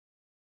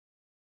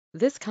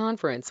This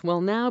conference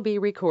will now be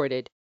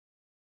recorded.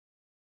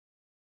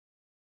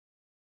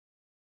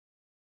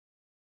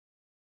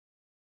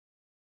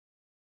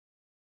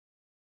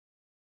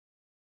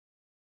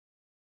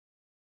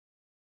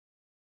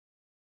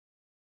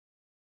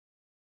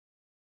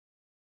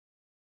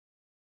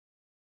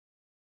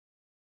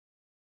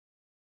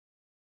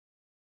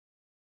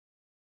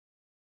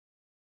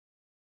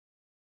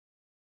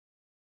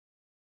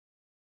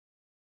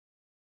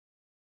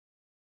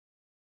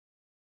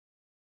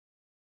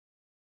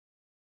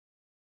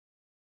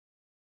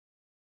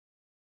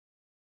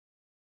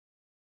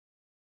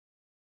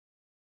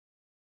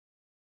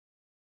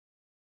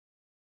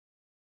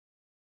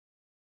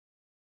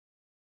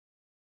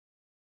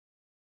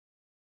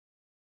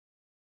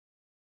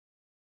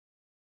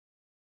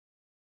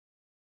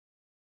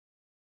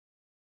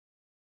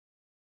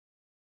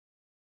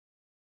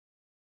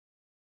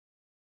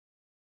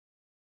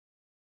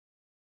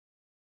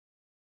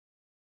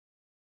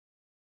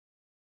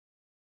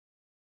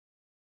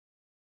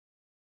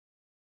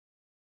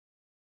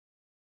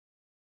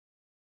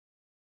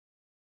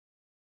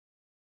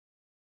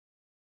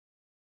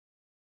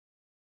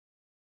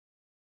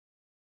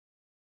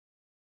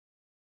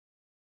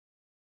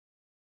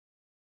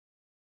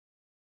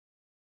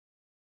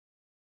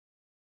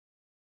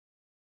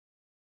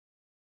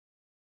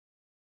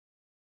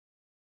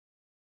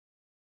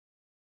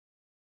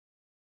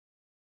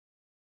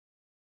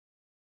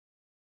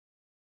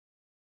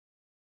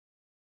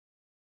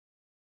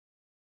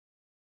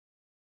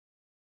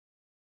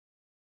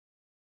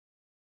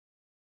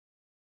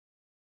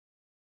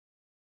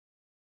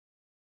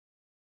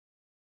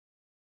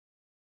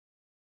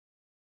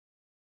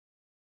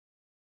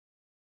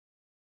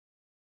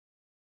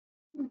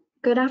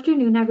 Good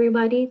afternoon,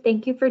 everybody.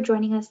 Thank you for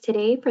joining us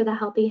today for the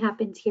Healthy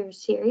Happens Here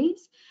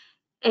series,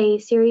 a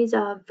series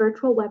of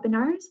virtual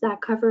webinars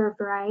that cover a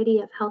variety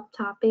of health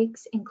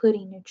topics,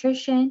 including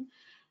nutrition,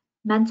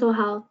 mental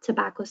health,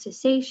 tobacco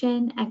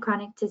cessation, and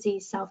chronic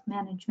disease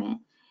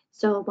self-management.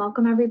 So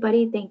welcome,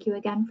 everybody. Thank you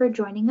again for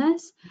joining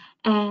us.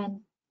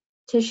 And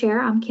to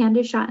share, I'm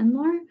Candace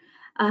Schottenlohr,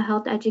 a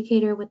health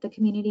educator with the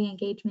community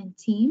engagement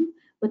team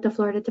with the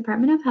Florida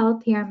Department of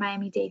Health here in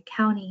Miami-Dade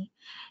County.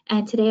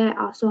 And today I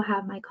also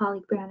have my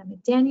colleague Brianna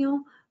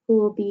McDaniel, who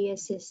will be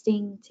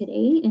assisting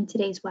today in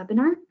today's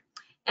webinar.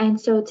 And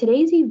so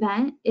today's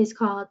event is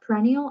called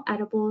Perennial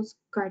Edibles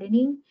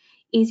Gardening,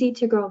 Easy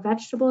to Grow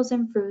Vegetables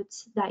and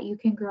Fruits that you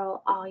can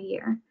grow all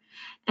year.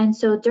 And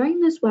so during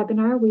this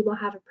webinar, we will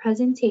have a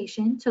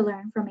presentation to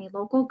learn from a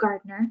local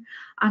gardener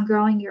on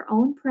growing your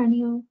own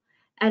perennial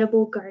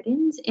edible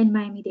gardens in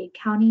Miami-Dade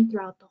County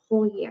throughout the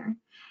whole year.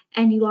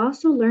 And you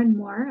also learn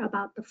more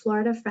about the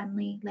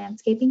Florida-Friendly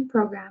Landscaping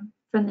Program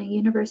from the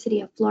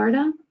University of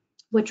Florida,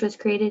 which was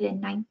created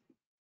in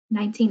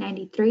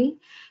 1993,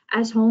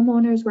 as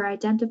homeowners were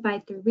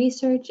identified through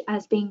research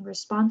as being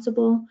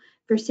responsible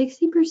for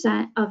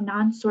 60% of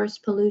non-source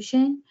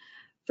pollution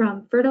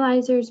from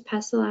fertilizers,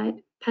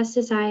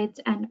 pesticides,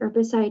 and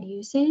herbicide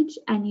usage,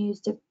 and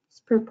used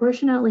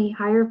proportionately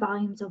higher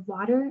volumes of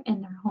water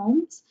in their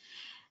homes,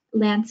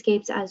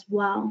 landscapes as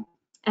well.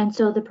 And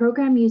so the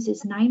program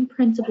uses 9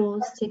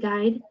 principles to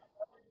guide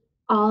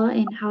all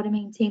in how to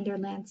maintain their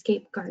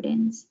landscape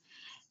gardens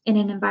in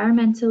an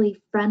environmentally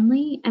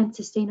friendly and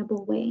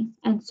sustainable way.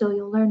 And so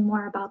you'll learn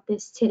more about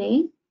this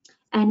today.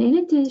 And in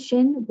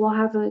addition, we'll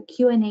have a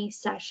Q&A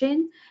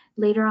session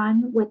later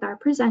on with our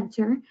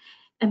presenter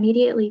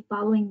immediately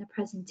following the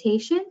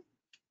presentation.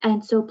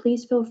 And so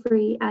please feel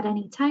free at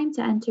any time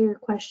to enter your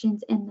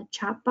questions in the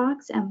chat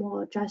box and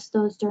we'll address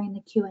those during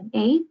the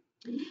Q&A.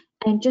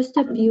 And just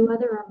a few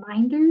other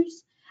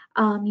reminders,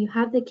 you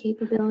have the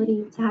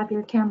capability to have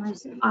your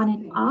cameras on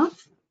and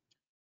off,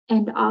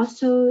 and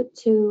also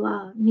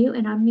to mute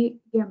and unmute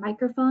your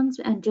microphones.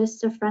 And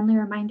just a friendly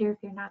reminder, if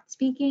you're not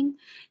speaking,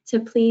 to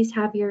please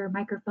have your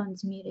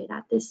microphones muted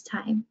at this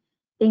time.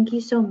 Thank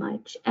you so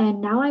much. And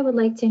now I would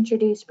like to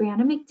introduce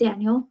Brianna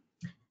McDaniel,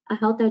 a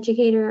health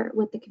educator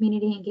with the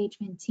community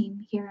engagement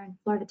team here in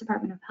Florida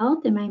Department of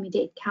Health in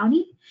Miami-Dade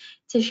County,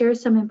 to share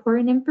some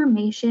important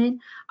information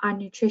on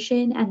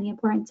nutrition and the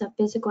importance of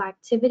physical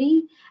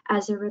activity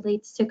as it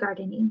relates to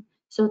gardening.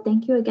 So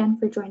thank you again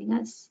for joining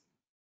us.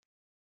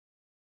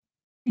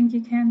 Thank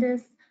you,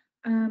 Candace.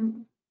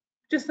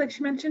 Just like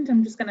she mentioned,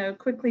 I'm just going to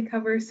quickly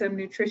cover some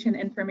nutrition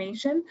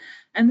information.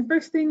 And the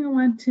first thing I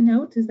want to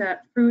note is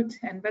that fruit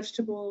and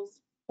vegetables,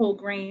 whole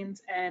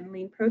grains, and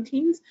lean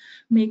proteins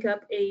make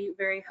up a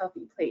very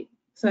healthy plate.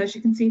 So as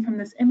you can see from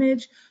this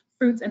image,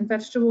 fruits and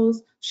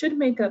vegetables should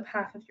make up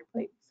half of your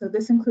plate. So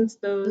this includes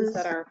those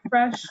that are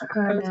fresh.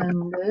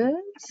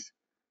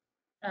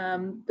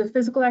 The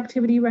physical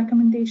activity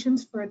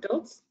recommendations for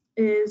adults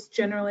is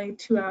generally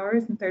 2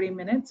 hours and 30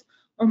 minutes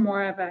or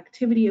more of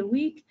activity a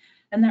week,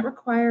 and that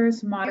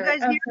requires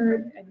moderate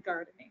effort and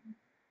gardening.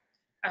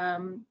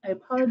 I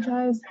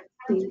apologize.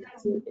 The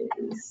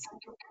is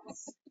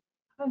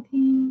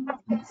talking.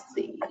 Let's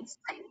see.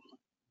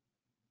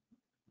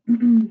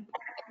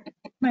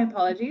 My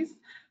apologies.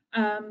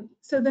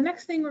 So the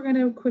next thing we're going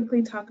to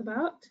quickly talk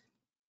about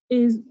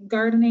is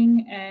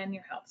gardening and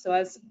your health. So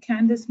as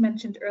Candace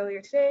mentioned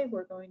earlier today,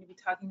 we're going to be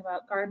talking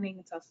about gardening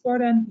in South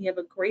Florida, and we have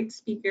a great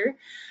speaker.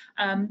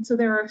 So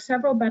there are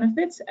several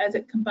benefits as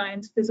it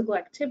combines physical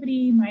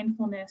activity,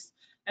 mindfulness,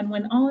 and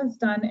when all is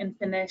done and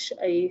finished,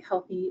 a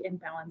healthy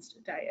and balanced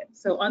diet.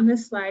 So on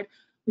this slide,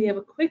 we have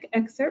a quick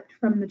excerpt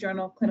from the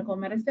Journal of Clinical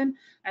Medicine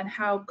and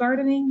how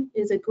gardening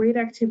is a great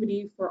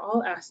activity for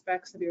all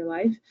aspects of your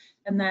life,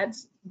 and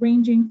that's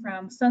ranging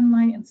from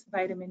sunlight and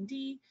vitamin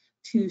D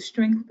to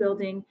strength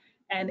building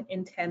and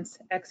intense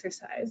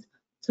exercise.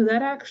 So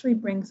that actually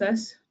brings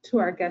us to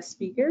our guest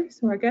speaker.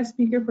 So our guest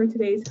speaker for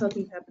today's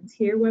Healthy Happens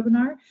Here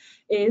webinar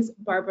is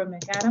Barbara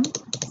McAdam.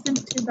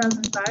 Since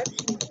 2005,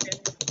 she's been with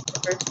the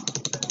University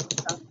of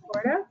South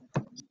Florida,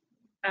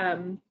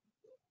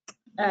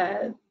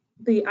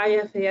 the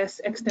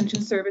IFAS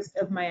Extension Service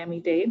of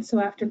Miami-Dade.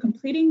 So after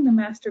completing the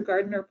Master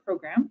Gardener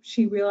program,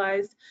 she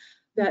realized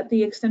that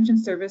the Extension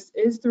Service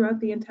is throughout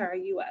the entire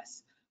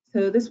US.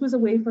 So this was a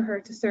way for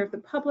her to serve the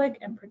public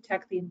and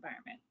protect the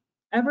environment.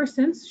 Ever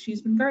since,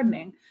 she's been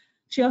gardening.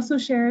 She also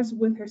shares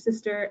her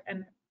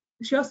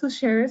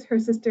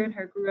sister and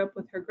her grew up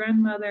with her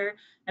grandmother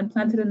and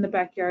planted in the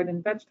backyard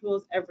and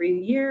vegetables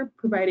every year,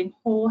 providing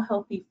whole,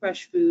 healthy,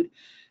 fresh food,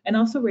 and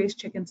also raised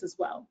chickens as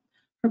well.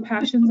 Her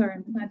passions are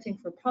in planting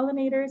for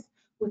pollinators.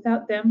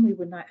 Without them, we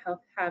would not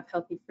have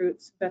healthy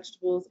fruits,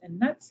 vegetables, and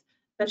nuts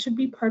that should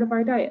be part of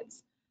our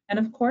diets. And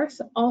of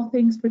course, all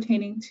things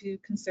pertaining to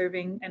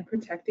conserving and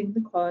protecting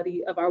the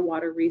quality of our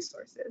water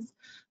resources.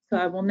 So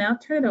I will now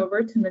turn it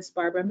over to Ms.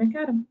 Barbara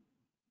McAdam.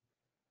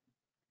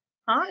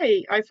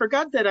 Hi, I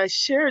forgot that I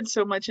shared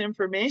so much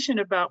information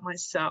about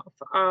myself.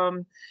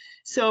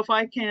 So if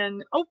I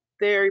can, oh,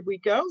 there we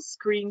go,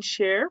 screen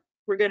share.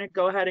 We're going to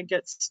go ahead and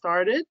get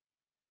started.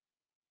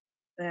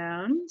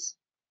 And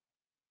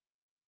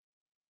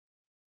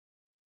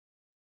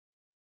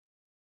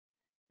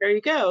there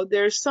you go.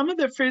 There's some of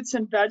the fruits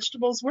and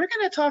vegetables. We're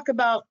going to talk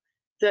about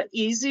the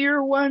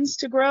easier ones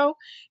to grow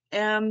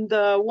and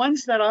the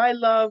ones that I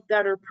love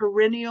that are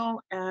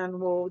perennial and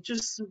will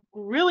just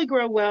really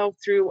grow well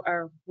through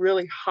our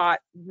really hot,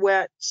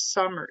 wet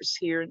summers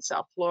here in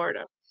South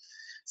Florida.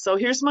 So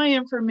here's my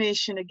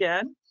information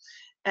again.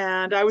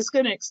 And I was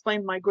going to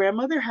explain my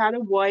grandmother had a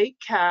white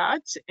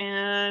cat,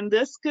 and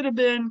this could have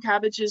been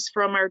cabbages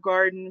from our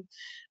garden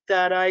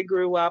that I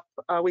grew up.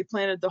 We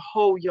planted the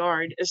whole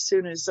yard as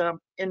soon as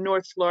in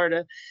North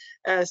Florida,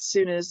 as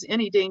soon as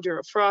any danger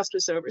of frost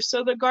was over.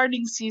 So the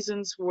gardening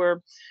seasons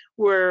were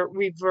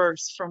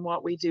reversed from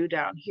what we do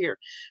down here.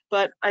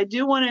 But I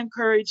do want to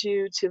encourage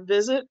you to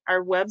visit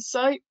our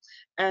website,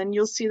 and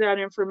you'll see that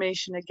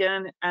information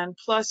again. And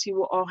plus, you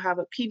will all have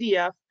a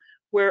PDF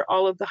where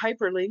all of the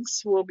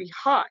hyperlinks will be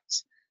hot.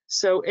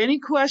 So any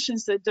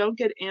questions that don't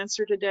get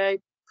answered today,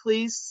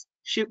 please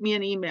shoot me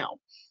an email.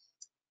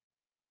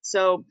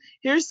 So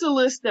here's the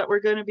list that we're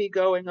going to be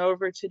going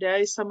over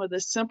today, some of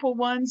the simple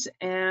ones.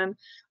 And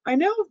I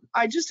know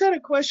I just had a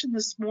question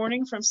this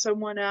morning from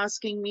someone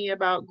asking me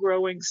about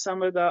growing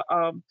some of the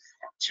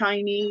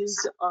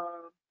Chinese,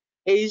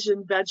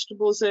 Asian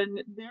vegetables,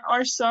 and there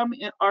are some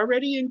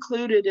already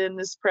included in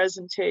this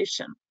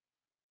presentation.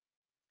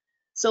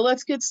 So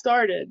let's get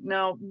started.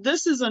 Now,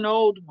 this is an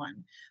old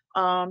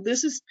one.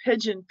 This is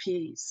pigeon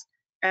peas.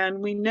 And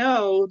we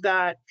know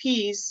that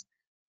peas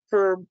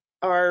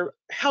are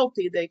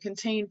healthy. They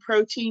contain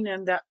protein,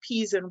 and that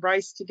peas and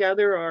rice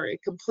together are a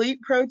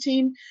complete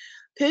protein.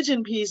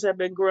 Pigeon peas have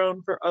been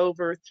grown for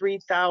over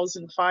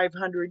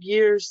 3,500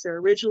 years. They're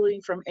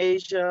originally from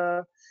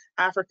Asia,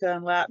 Africa,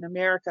 and Latin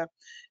America.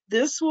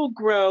 This will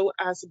grow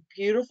as a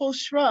beautiful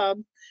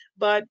shrub,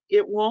 but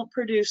it won't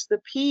produce the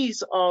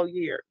peas all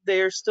year.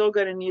 They are still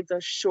going to need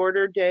the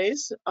shorter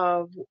days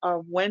of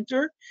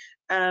winter,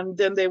 and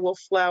then they will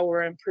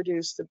flower and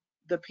produce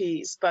the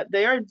peas. But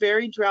they are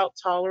very drought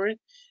tolerant,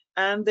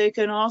 and they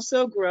can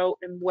also grow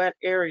in wet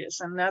areas.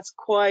 And that's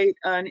quite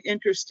an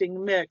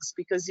interesting mix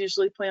because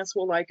usually plants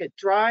will like it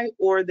dry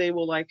or they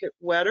will like it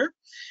wetter.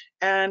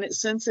 And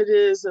since it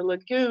is a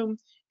legume,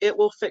 it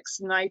will fix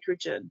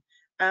nitrogen.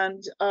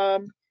 And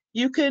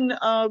you can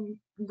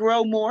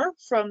grow more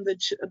from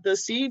the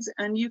seeds,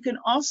 and you can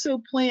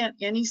also plant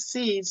any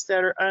seeds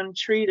that are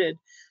untreated.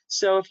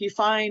 So if you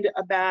find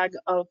a bag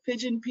of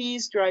pigeon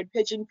peas, dried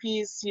pigeon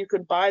peas, you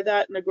could buy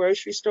that in the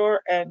grocery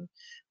store and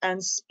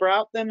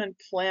sprout them and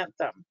plant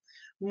them.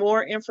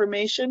 More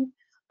information,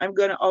 I'm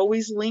going to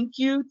always link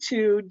you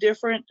to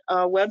different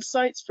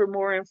websites for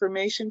more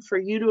information for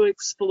you to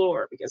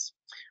explore, because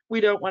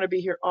we don't want to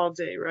be here all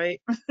day,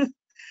 right?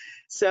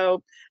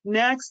 So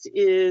next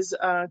is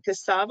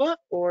cassava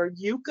or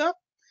yucca.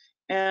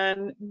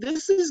 And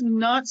this is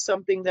not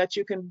something that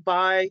you can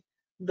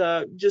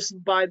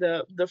just buy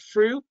the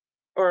fruit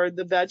or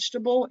the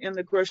vegetable in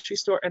the grocery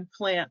store and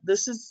plant.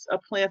 This is a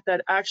plant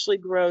that actually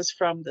grows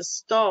from the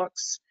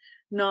stalks,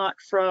 not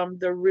from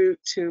the root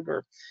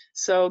tuber.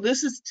 So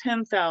this is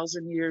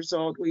 10,000 years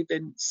old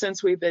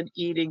since we've been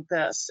eating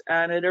this,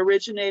 and it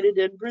originated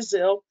in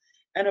Brazil.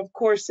 And of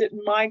course, it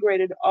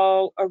migrated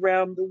all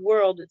around the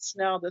world. It's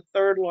now the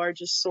third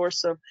largest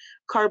source of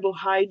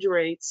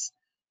carbohydrates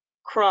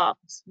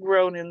crops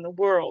grown in the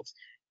world.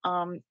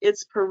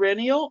 It's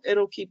perennial.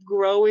 It'll keep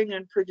growing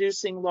and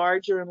producing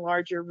larger and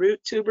larger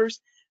root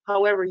tubers.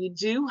 However, you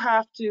do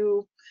have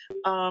to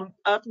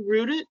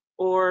uproot it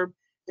or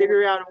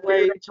figure out a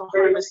way to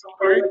harvest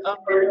part of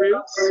the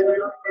roots.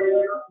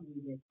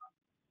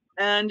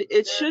 And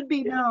it should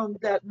be known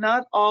that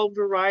not all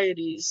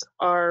varieties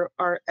are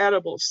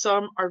edible.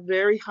 Some are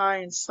very high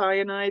in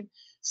cyanide.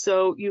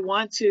 So you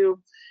want to,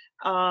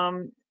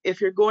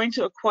 if you're going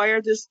to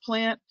acquire this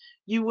plant,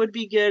 you would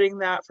be getting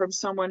that from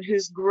someone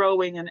who's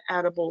growing an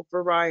edible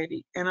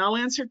variety. And I'll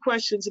answer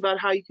questions about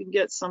how you can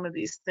get some of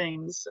these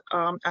things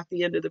at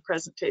the end of the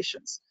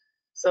presentations.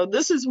 So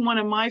this is one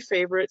of my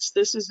favorites.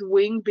 This is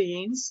wing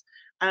beans,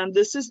 and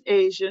this is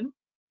Asian.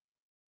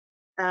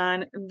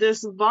 And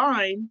this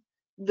vine,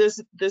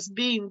 this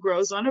bean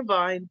grows on a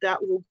vine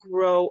that will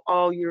grow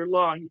all year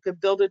long. You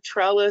could build a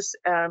trellis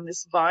and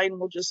this vine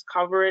will just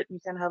cover it. You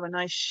can have a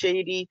nice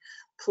shady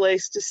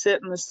place to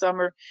sit in the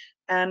summer.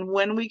 And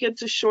when we get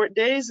to short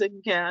days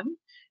again,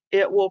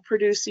 it will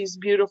produce these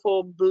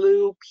beautiful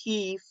blue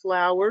pea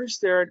flowers.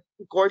 They're a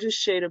gorgeous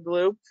shade of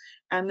blue.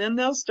 And then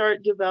they'll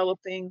start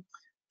developing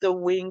the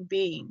wing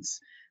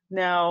beans.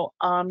 Now,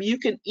 you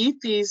can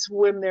eat these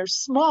when they're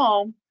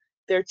small,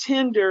 they're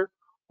tender,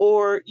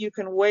 or you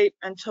can wait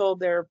until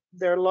they're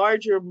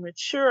larger,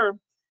 mature,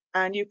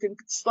 and you can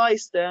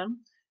slice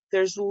them.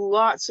 There's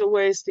lots of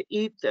ways to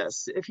eat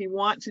this. If you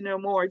want to know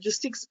more,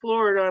 just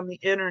explore it on the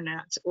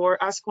internet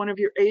or ask one of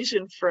your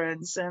Asian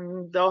friends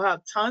and they'll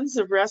have tons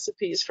of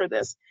recipes for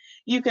this.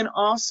 You can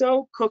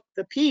also cook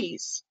the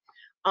peas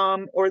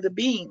or the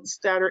beans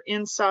that are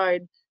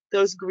inside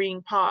those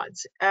green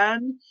pods.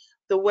 And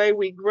the way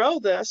we grow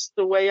this,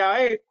 the way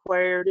I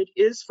acquired it,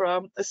 is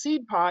from a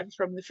seed pod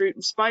from the Fruit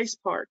and Spice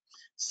Park.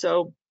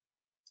 So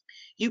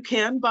you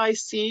can buy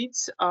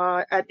seeds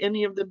at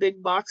any of the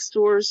big box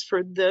stores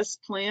for this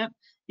plant.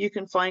 You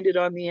can find it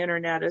on the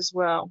internet as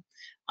well.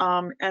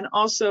 And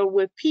also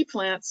with pea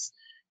plants,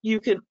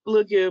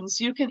 legumes,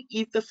 you can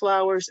eat the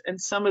flowers,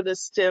 and some of the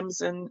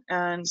stems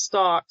and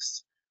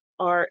stalks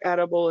are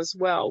edible as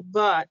well.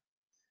 But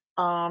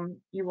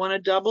you want to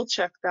double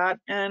check that.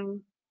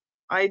 And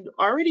I'd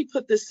already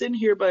put this in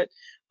here, but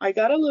I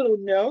got a little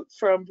note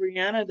from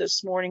Brianna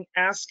this morning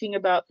asking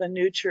about the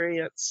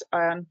nutrients.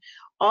 And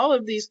all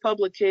of these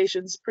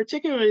publications,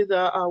 particularly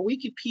the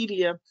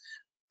Wikipedia,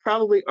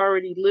 probably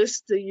already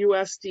list the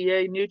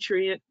USDA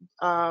nutrient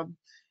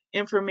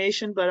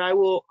information, but I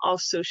will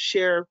also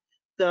share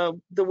the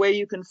way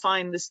you can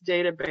find this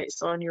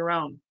database on your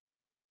own.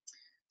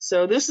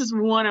 So this is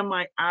one of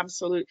my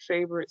absolute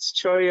favorites,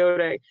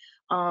 choyote.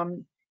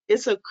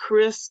 It's a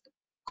crisp,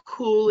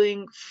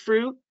 cooling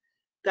fruit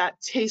that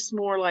tastes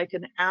more like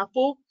an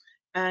apple,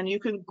 and you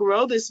can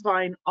grow this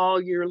vine all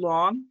year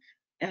long.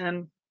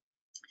 And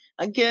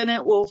again,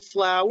 it will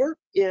flower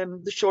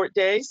in the short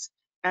days,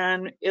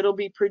 and it'll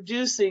be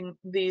producing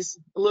these,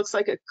 looks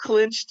like a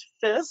clenched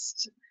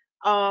fist,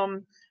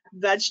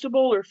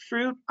 vegetable or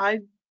fruit.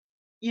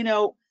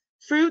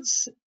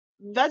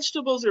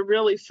 Vegetables are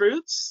really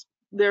fruits.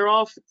 They're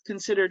all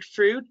considered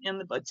fruit in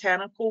the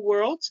botanical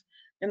world,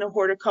 in the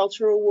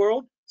horticultural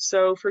world.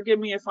 So forgive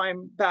me if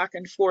I'm back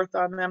and forth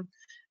on them.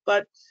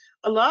 But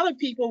a lot of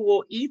people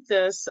will eat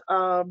this.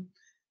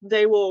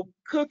 They will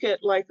cook it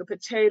like a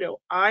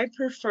potato. I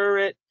prefer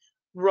it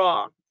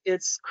raw.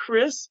 It's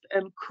crisp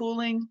and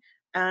cooling,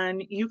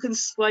 and you can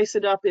slice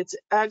it up. It's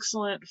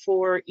excellent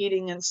for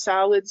eating in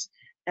salads.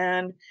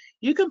 And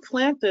you can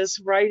plant this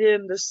right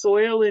in the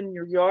soil in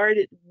your yard.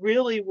 It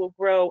really will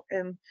grow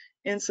in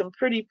some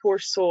pretty poor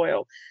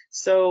soil.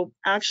 So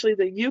actually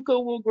the yucca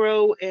will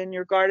grow in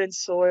your garden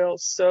soil.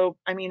 So,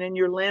 I mean, in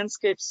your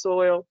landscape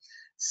soil.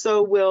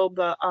 So will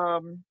the,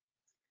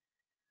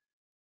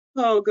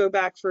 go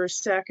back for a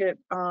second.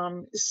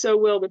 So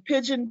will the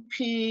pigeon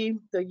pea,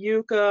 the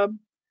yucca,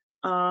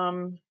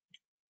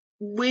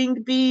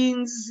 winged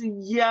beans,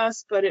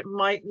 yes, but it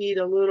might need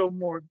a little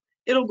more.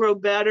 It'll grow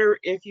better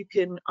if you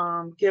can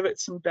give it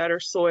some better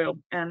soil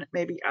and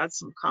maybe add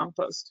some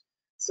compost.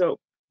 So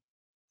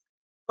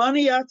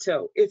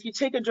Boniato, if you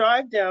take a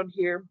drive down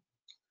here,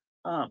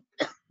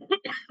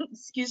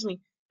 excuse me,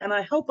 and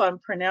I hope I'm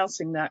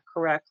pronouncing that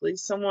correctly.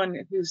 Someone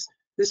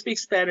who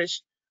speaks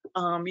Spanish,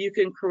 you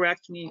can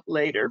correct me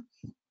later.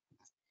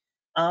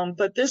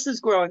 But this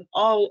is growing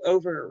all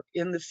over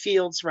in the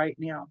fields right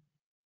now.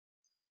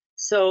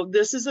 So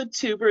this is a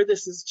tuber.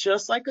 This is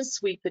just like a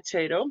sweet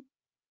potato.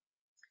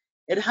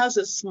 It has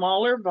a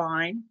smaller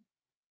vine,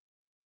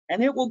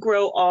 and it will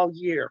grow all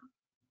year.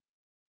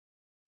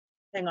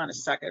 Hang on a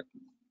second.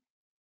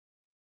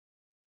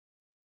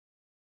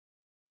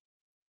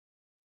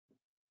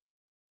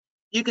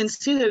 You can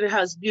see that it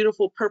has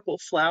beautiful purple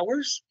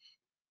flowers,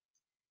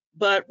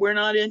 but we're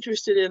not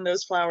interested in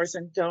those flowers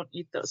and don't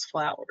eat those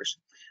flowers.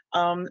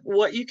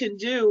 What you can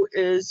do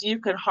is you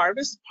can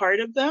harvest part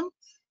of them.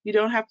 You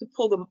don't have to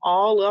pull them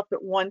all up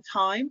at one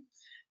time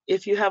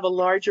if you have a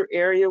larger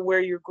area where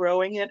you're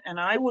growing it. And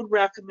I would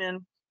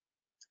recommend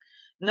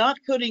not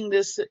putting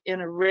this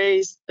in a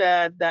raised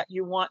bed that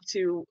you want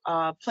to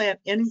plant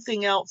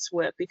anything else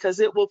with, because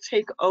it will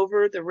take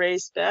over the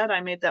raised bed.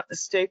 I made that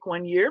mistake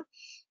one year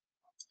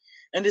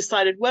and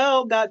decided,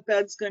 well, that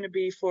bed's going to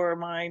be for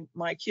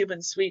my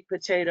Cuban sweet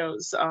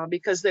potatoes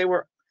because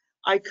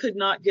I could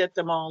not get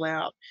them all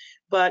out.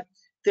 But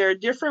there are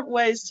different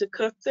ways to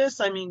cook this.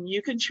 I mean,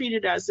 you can treat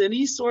it as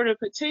any sort of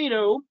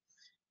potato,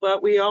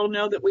 but we all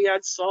know that we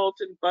add salt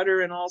and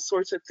butter and all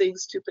sorts of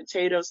things to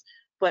potatoes.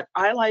 But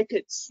I like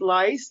it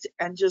sliced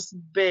and just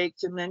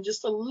baked, and then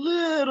just a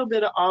little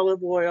bit of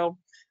olive oil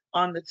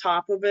on the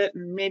top of it,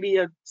 and maybe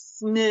a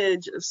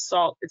smidge of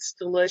salt. It's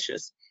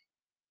delicious.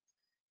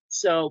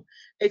 So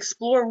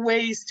explore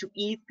ways to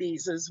eat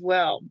these as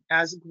well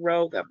as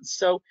grow them.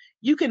 So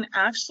you can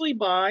actually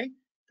buy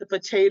the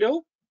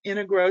potato in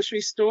a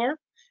grocery store,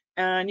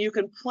 and you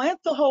can plant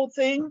the whole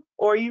thing,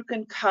 or you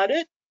can cut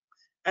it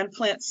and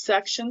plant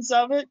sections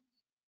of it.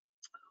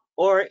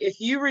 Or if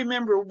you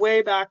remember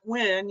way back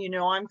when, you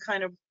know, I'm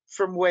kind of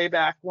from way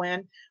back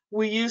when,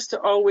 we used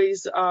to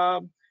always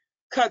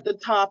cut the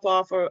top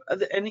off or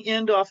an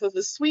end off of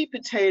a sweet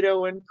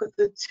potato and put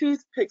the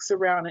toothpicks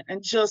around it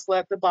and just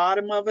let the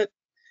bottom of it,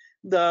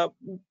 the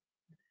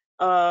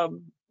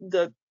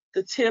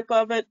tip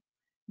of it,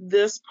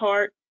 this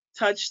part,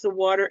 touch the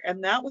water,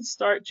 and that would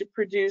start to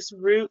produce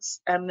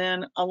roots. And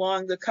then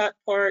along the cut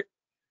part,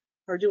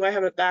 or do I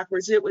have it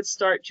backwards? It would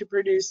start to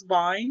produce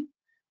vine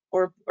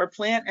or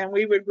plant, and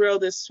we would grow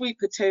this sweet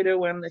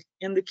potato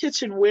in the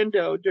kitchen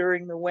window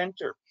during the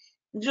winter,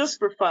 just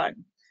for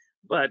fun.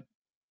 But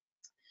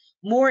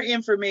more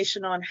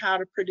information on how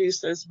to produce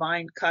those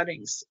vine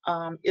cuttings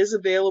is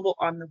available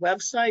on the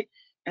website,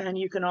 and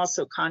you can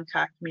also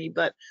contact me.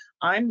 But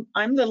I'm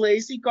the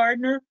lazy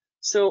gardener,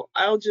 so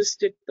I'll just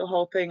stick the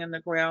whole thing in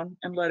the ground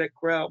and let it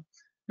grow.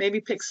 Maybe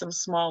pick some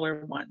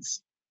smaller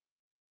ones.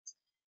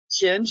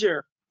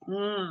 Ginger.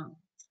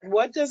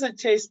 What doesn't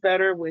taste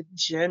better with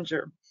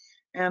ginger?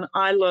 And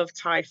I love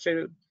Thai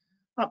food.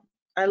 Oh,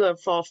 I love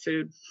fall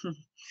food.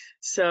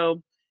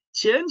 So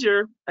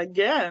ginger,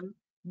 again,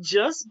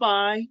 just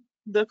buy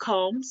the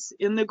culms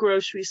in the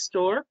grocery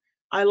store.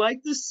 I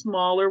like the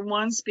smaller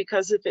ones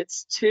because if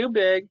it's too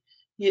big,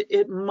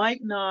 it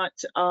might not,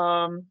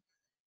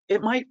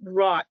 it might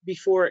rot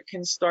before it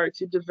can start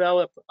to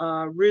develop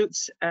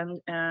roots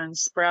and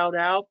sprout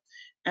out.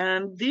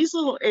 And these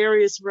little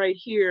areas right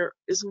here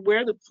is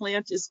where the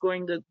plant is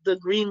going to, the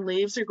green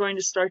leaves are going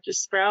to start to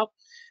sprout.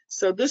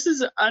 So this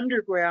is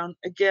underground.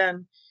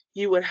 Again,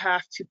 you would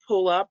have to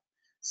pull up.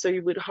 So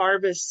you would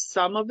harvest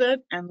some of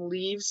it and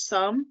leave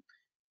some.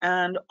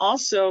 And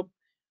also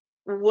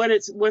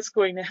what's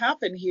going to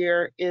happen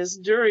here is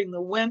during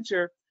the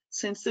winter,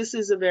 since this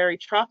is a very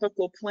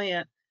tropical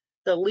plant,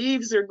 the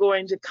leaves are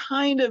going to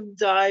kind of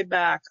die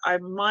back.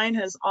 Mine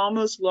has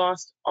almost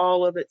lost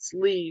all of its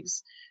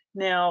leaves.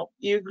 Now,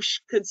 you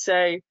could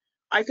say,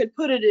 I could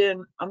put it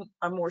in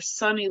a more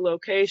sunny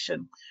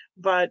location,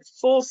 but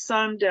full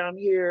sun down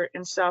here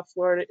in South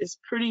Florida is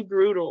pretty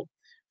brutal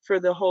for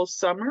the whole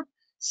summer.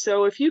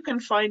 So if you can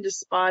find a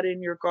spot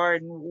in your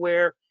garden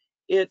where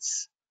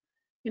it's,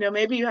 you know,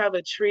 maybe you have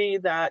a tree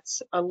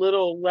that's a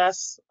little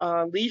less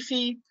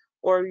leafy,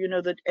 or, you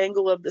know, the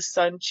angle of the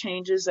sun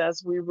changes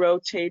as we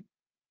rotate.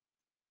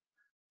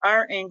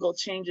 Our angle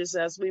changes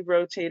as we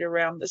rotate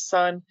around the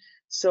sun.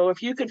 So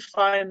if you could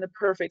find the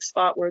perfect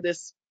spot where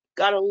this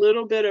got a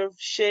little bit of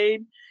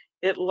shade,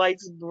 it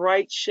likes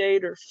bright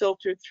shade or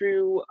filter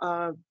through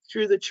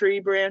the tree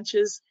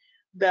branches,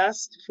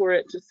 best for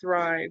it to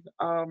thrive.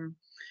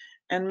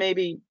 And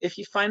maybe if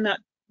you find that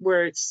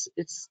where it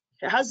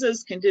has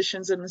those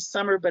conditions in the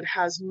summer but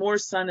has more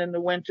sun in the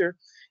winter,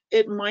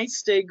 it might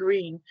stay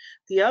green.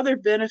 The other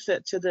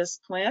benefit to this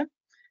plant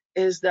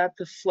is that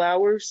the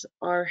flowers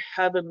are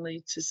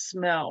heavenly to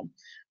smell.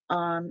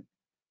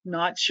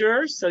 Not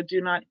sure, so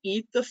do not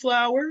eat the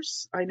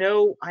flowers. I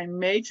know I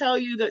may tell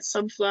you that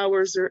some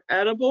flowers are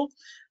edible.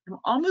 I'm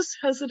almost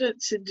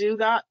hesitant to do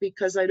that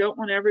because I don't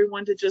want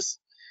everyone to just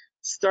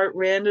start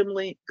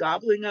randomly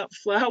gobbling up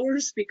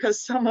flowers,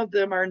 because some of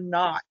them are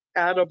not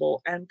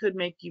edible and could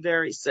make you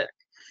very sick.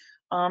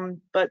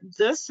 But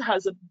this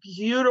has a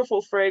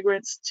beautiful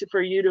fragrance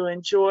for you to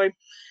enjoy.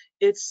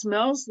 It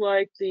smells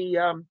like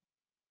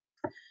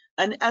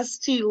an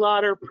Estee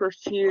Lauder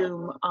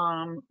perfume,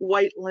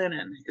 white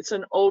linen. It's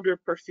an older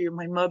perfume.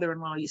 My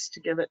mother-in-law used to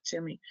give it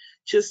to me.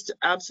 Just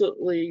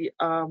absolutely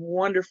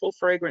wonderful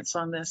fragrance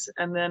on this.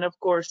 And then, of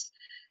course,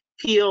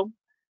 peel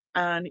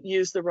and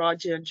use the raw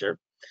ginger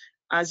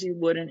as you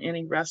would in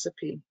any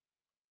recipe.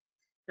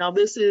 Now,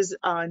 this is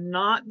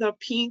not the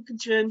pink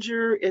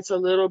ginger. It's a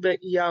little bit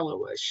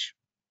yellowish.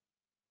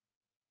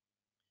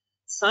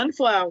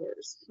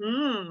 Sunflowers.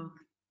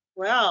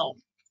 Well,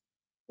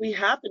 we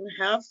happen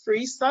to have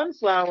free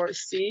sunflower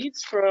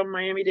seeds from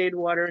Miami-Dade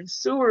Water and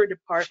Sewer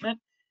Department,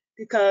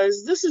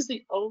 because this is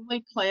the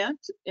only plant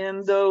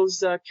in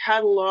those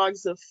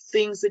catalogs of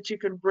things that you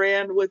can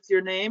brand with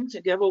your name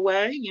to give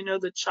away. You know,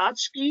 the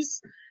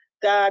tchotchkes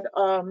that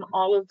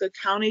all of the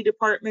county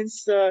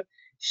departments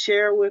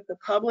share with the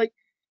public.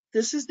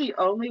 This is the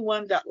only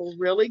one that will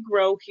really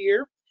grow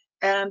here,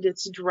 and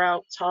it's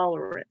drought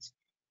tolerant.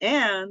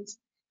 And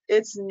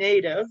it's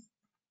native,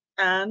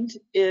 and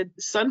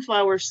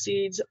sunflower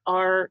seeds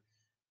are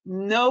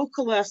no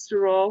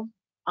cholesterol.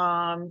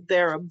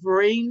 They're a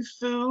brain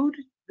food.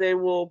 They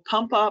will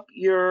pump up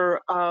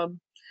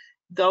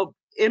they'll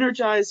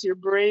energize your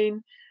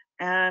brain,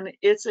 and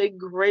it's a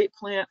great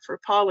plant for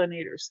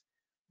pollinators.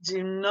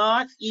 Do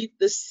not eat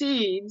the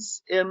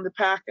seeds in the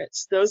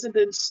packets. Those have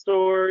been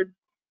stored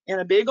in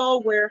a big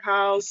old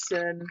warehouse,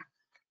 and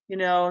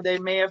they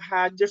may have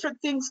had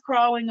different things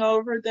crawling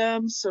over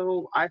them.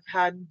 So I've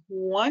had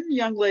one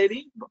young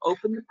lady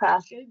open the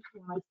package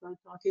when I started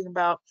talking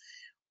about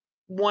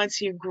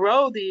once you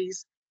grow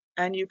these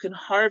and you can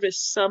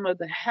harvest some of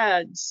the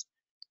heads,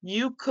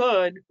 you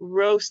could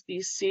roast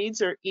these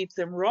seeds or eat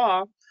them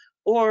raw,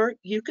 or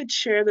you could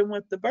share them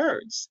with the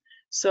birds.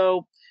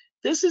 So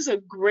this is a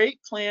great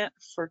plant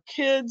for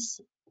kids,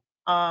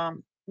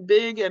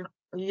 big and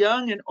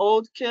young and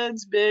old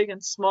kids, big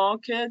and small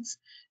kids,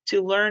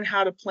 to learn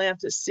how to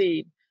plant a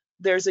seed.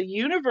 There's a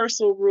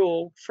universal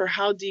rule for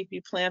how deep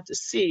you plant a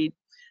seed,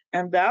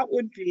 and that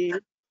would be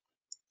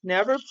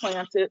never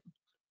plant it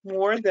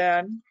more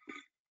than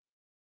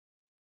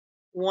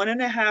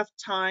 1.5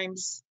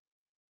 times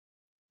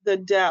the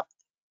depth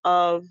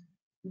of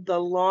the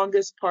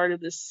longest part of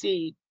the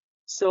seed.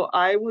 So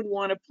I would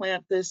want to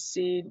plant this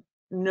seed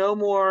no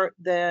more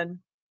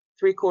than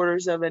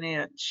 3/4 of an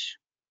inch.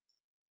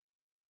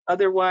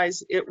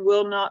 Otherwise, it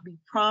will not be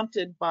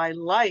prompted by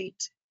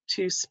light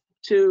to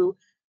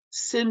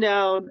send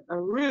out a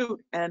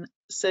root and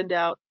send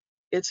out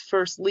its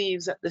first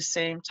leaves at the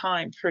same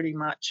time, pretty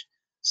much.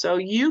 So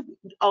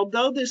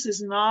although this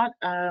is not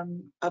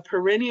a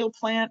perennial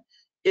plant,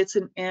 it's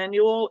an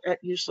annual. It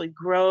usually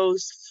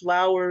grows,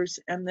 flowers,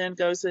 and then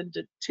goes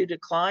into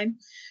decline.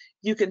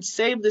 You can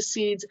save the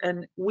seeds,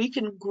 and we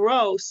can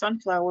grow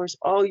sunflowers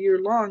all year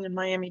long in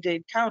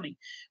Miami-Dade County.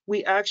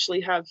 We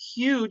actually have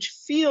huge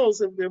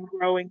fields of them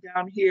growing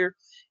down here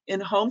in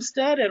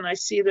Homestead, and I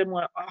see them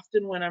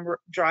often when I'm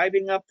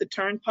driving up the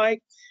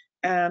turnpike,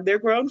 and they're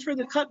grown for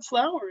the cut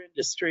flower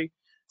industry.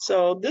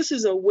 So this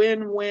is a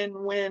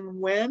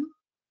win-win-win-win.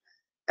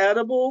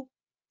 Edible,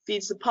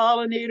 feeds the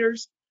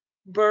pollinators,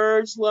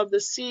 birds love the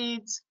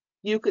seeds,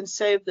 you can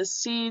save the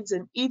seeds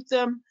and eat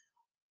them,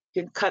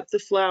 you can cut the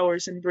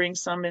flowers and bring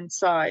some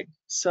inside.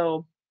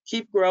 So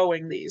keep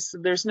growing these.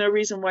 There's no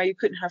reason why you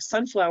couldn't have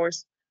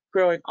sunflowers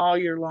growing all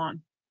year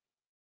long.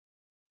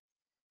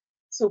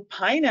 So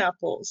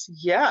pineapples,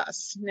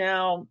 yes.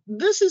 Now,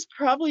 this is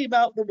probably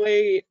about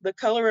the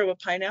color of a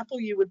pineapple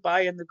you would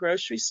buy in the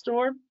grocery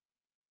store.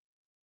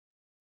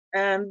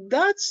 And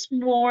that's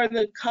more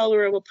the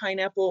color of a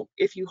pineapple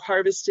if you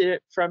harvested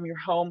it from your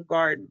home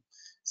garden.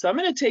 So I'm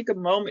going to take a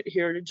moment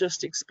here to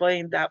just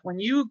explain that when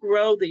you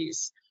grow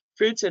these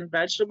fruits and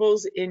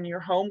vegetables in your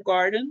home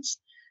gardens,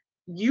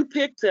 you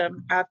pick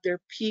them at their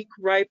peak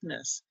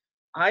ripeness.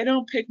 I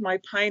don't pick my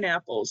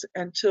pineapples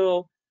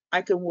until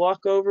I can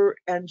walk over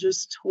and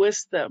just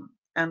twist them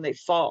and they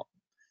fall.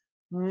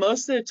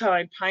 Most of the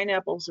time,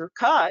 pineapples are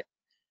cut,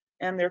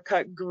 and they're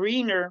cut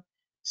greener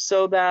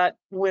so that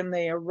when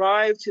they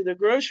arrive to the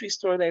grocery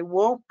store, they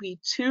won't be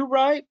too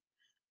ripe,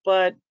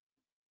 but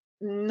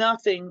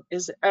nothing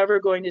is ever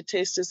going to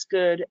taste as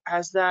good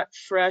as that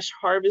fresh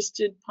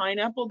harvested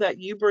pineapple that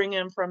you bring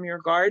in from your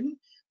garden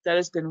that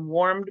has been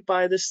warmed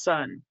by the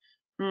sun.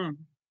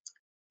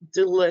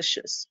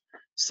 Delicious.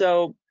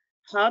 So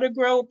how to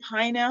grow a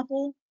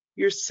pineapple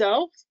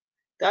yourself?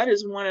 That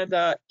is one of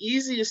the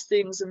easiest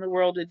things in the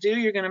world to do.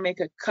 You're going to make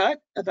a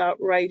cut about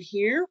right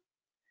here.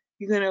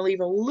 You're going to leave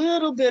a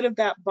little bit of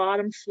that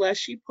bottom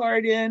fleshy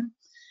part in,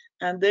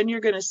 and then you're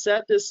going to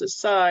set this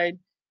aside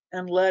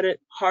and let it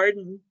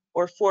harden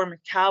or form a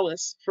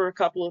callus for a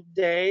couple of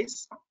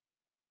days.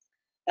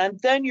 And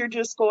then you're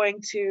just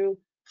going to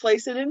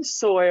place it in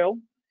soil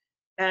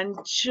and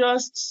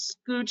just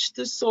scooch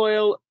the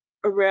soil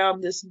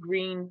around this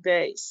green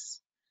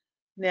base.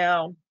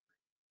 Now,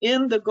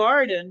 in the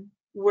garden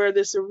where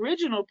this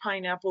original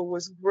pineapple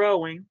was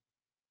growing,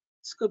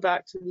 let's go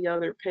back to the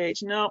other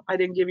page. No, I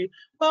didn't give you,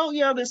 well,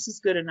 yeah, this is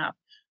good enough.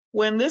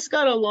 When this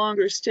got a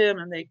longer stem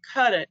and they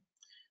cut it,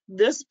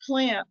 this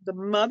plant, the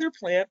mother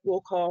plant,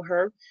 we'll call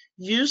her,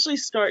 usually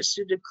starts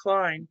to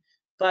decline.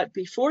 But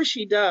before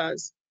she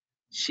does,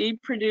 she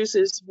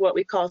produces what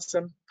we call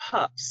some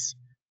pups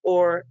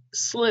or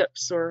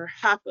slips or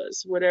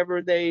happas,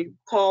 whatever they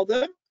call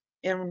them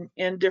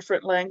in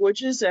different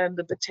languages, and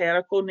the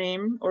botanical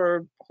name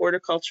or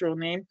horticultural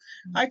name,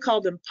 I call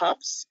them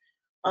pups.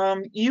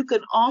 You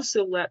can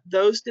also let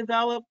those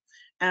develop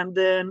and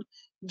then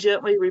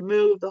gently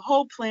remove the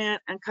whole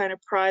plant and kind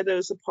of pry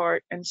those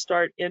apart and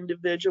start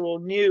individual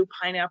new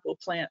pineapple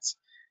plants.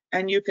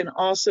 And you can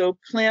also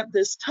plant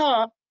this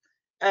top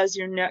as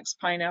your next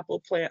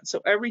pineapple plant. So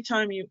every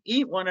time you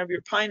eat one of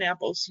your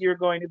pineapples, you're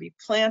going to be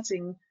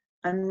planting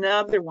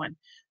another one,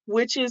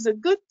 which is a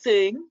good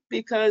thing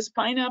because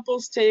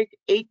pineapples take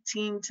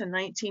 18 to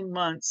 19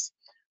 months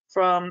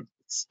from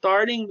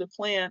starting the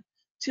plant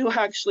to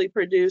actually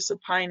produce a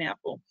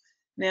pineapple.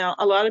 Now,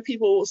 a lot of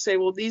people will say,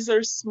 well, these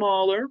are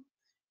smaller.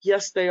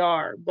 Yes, they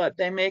are, but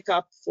they make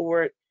up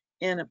for it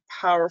in a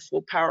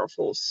powerful,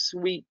 powerful,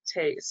 sweet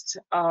taste.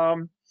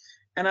 And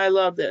I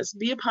love this.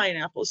 Be a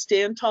pineapple.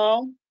 Stand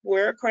tall,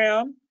 wear a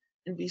crown,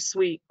 and be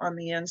sweet on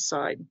the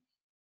inside.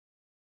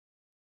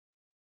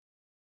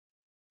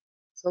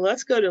 So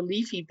let's go to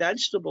leafy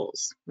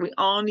vegetables. We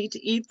all need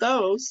to eat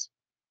those.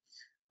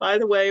 By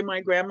the way,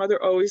 my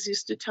grandmother always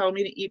used to tell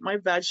me to eat my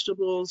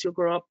vegetables. You'll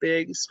grow up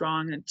big and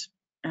strong,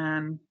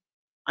 and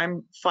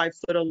I'm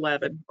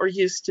 5'11", or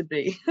used to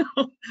be.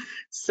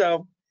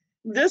 So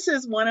this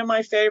is one of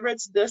my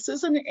favorites. This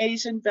is an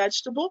Asian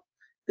vegetable.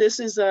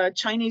 This is a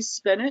Chinese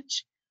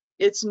spinach.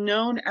 It's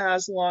known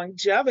as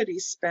longevity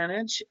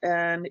spinach.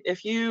 And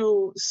if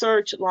you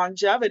search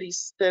longevity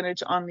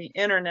spinach on the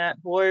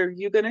internet, boy, are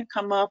you going to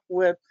come up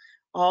with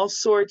all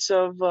sorts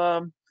of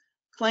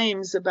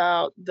claims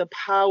about the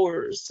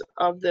powers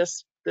of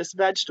this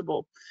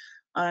vegetable.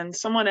 And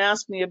someone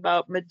asked me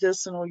about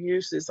medicinal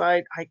uses.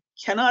 I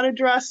cannot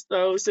address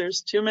those.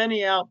 There's too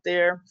many out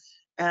there.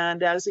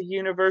 And as a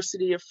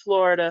University of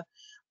Florida,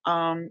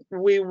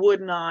 we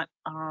would not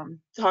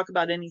talk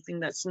about anything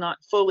that's not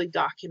fully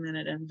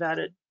documented and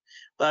vetted.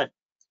 But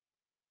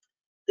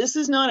this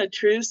is not a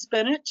true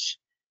spinach.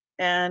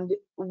 And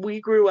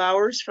we grew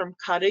ours from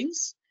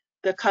cuttings.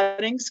 The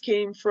cuttings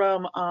came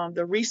from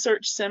the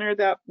research center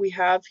that we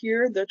have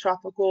here, the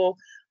Tropical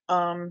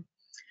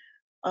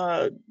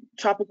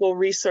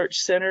Research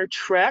Center,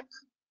 TREC,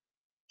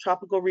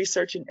 Tropical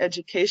Research and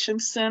Education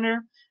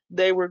Center.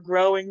 They were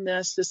growing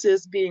this. This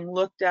is being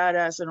looked at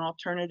as an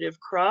alternative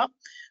crop.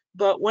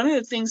 But one of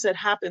the things that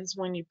happens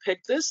when you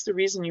pick this, the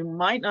reason you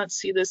might not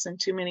see this in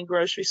too many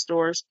grocery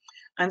stores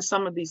and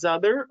some of these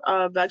other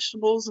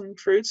vegetables and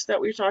fruits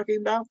that we're talking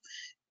about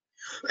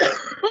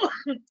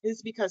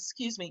is because,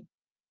 excuse me,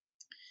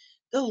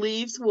 the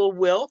leaves will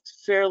wilt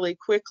fairly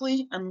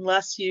quickly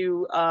unless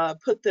you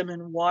put them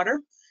in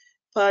water.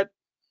 But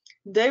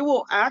they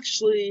will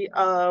actually,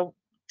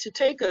 to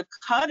take a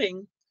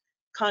cutting,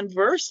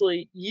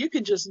 conversely, you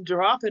could just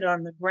drop it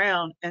on the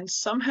ground and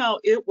somehow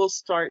it will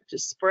start to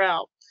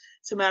sprout.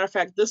 As a matter of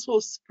fact, this will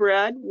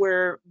spread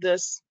where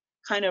this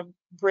kind of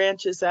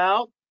branches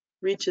out,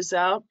 reaches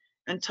out,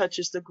 and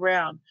touches the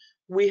ground.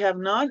 We have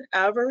not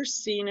ever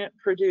seen it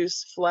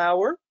produce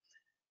flower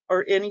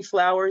or any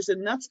flowers,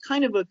 and that's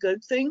kind of a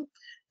good thing,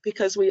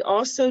 because we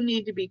also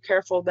need to be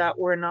careful that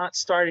we're not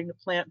starting to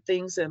plant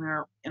things in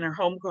our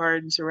home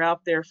gardens or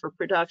out there for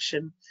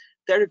production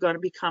that are going to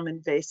become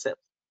invasive.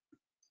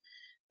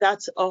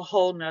 That's a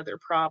whole nother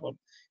problem.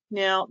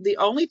 Now, the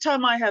only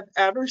time I have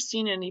ever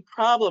seen any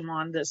problem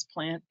on this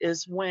plant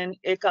is when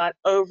it got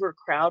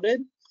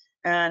overcrowded,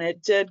 and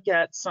it did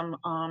get some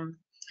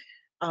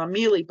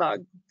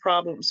mealybug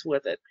problems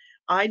with it.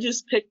 I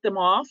just picked them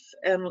off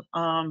and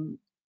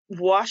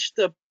washed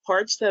the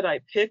parts that I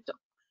picked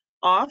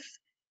off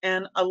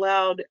and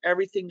allowed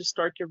everything to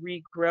start to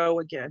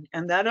regrow again.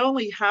 And that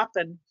only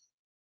happened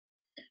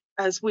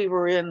as we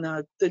were in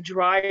the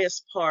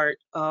driest part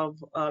of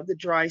the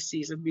dry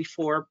season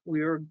before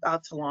we were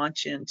about to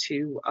launch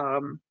into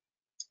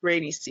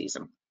rainy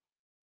season.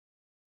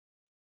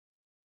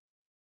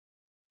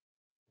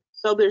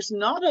 So there's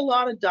not a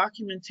lot of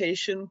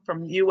documentation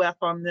from UF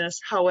on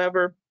this.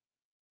 However,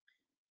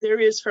 there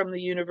is from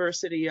the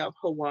University of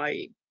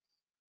Hawaii.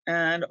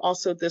 And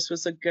also this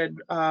was a good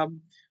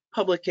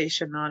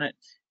publication on it.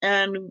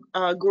 And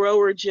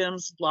Grower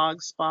Jim's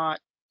blog spot.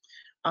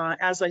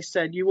 As I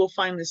said, you will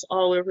find this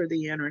all over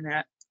the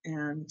internet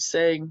and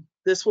saying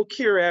this will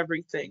cure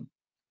everything.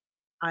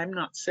 I'm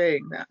not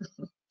saying that.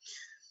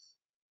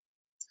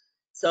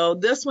 So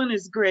this one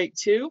is great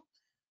too.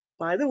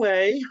 By the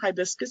way,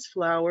 hibiscus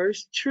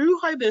flowers, true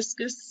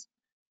hibiscus,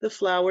 the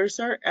flowers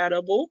are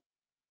edible.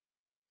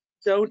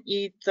 Don't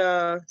eat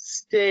the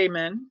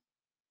stamen.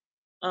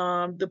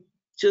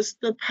 Just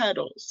the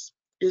petals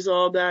is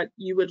all that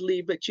you would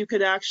leave, but you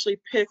could actually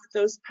pick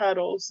those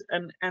petals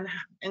and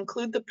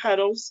include the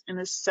petals in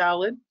a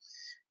salad.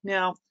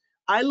 Now,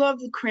 I love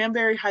the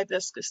cranberry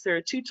hibiscus. There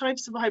are two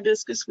types of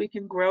hibiscus we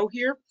can grow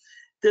here.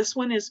 This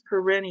one is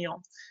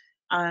perennial,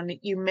 and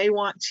you may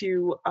want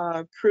to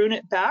prune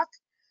it back.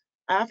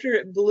 After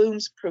it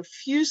blooms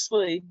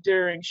profusely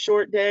during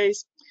short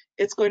days,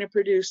 it's going to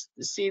produce,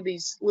 see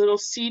these little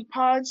seed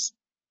pods.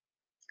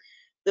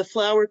 The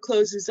flower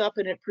closes up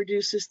and it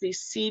produces these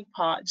seed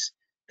pods.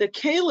 The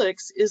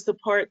calyx is the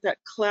part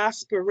that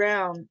clasps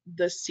around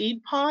the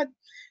seed pod.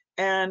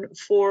 And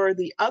for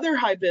the other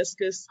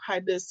hibiscus,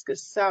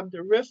 Hibiscus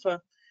sabdarifa,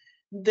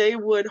 they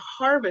would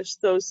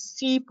harvest those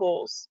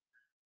sepals,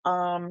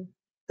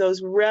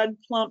 those red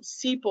plump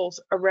sepals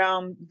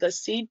around the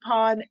seed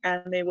pod,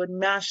 and they would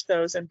mash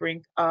those and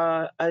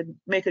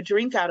make a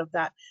drink out of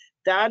that.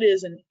 That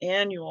is an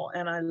annual,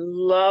 and I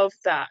love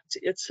that.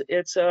 It's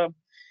a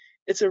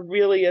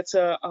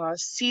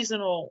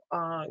seasonal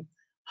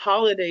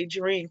holiday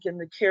drink in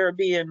the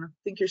Caribbean. I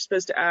think you're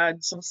supposed to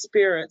add some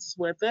spirits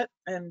with it,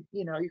 and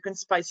you can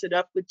spice it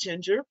up with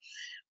ginger.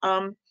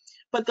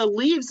 But the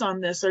leaves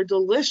on this are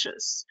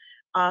delicious,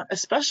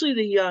 especially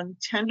the young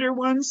tender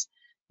ones.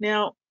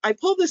 Now, I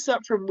pulled this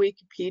up from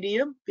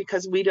Wikipedia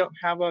because we don't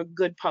have a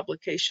good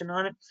publication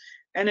on it.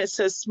 And it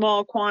says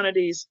small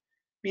quantities,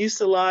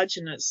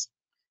 mucilaginous.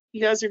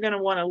 You guys are going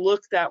to want to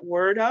look that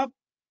word up.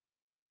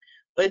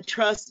 But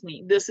trust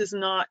me, this is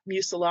not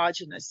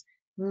mucilaginous.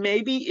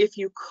 Maybe if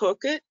you cook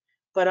it,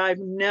 but I've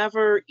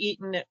never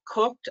eaten it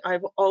cooked.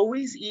 I've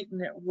always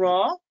eaten it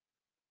raw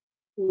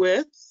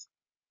with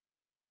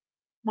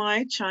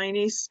my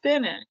Chinese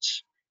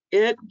spinach.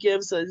 It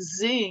gives a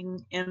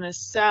zing in a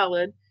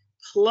salad.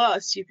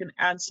 Plus, you can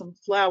add some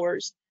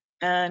flowers,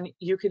 and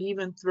you could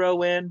even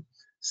throw in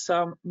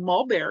some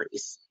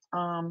mulberries.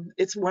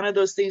 It's one of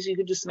those things you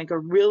could just make a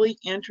really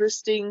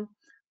interesting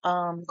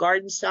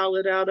garden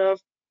salad out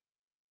of.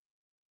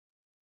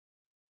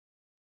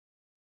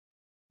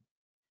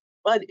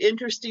 But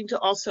interesting to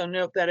also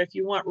note that if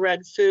you want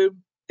red food,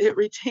 it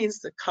retains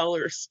the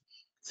colors.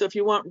 So if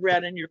you want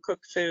red in your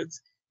cooked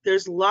foods,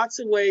 there's lots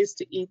of ways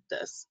to eat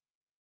this.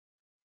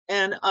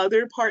 And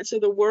other parts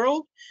of the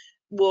world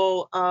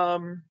will,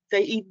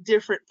 they eat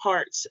different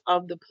parts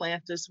of the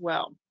plant as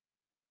well.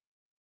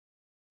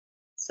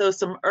 So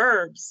some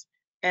herbs,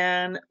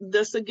 and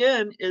this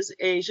again is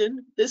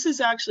Asian. This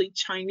is actually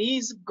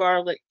Chinese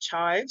garlic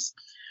chives.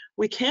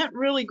 We can't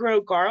really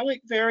grow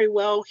garlic very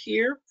well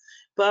here,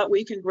 but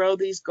we can grow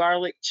these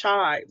garlic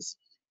chives,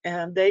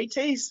 and they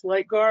taste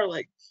like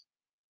garlic.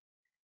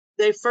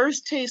 They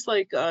first taste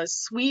like a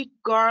sweet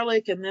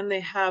garlic, and then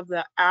they have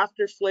the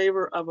after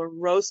flavor of a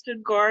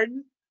roasted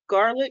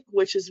garlic,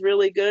 which is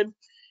really good.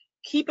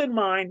 Keep in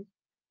mind,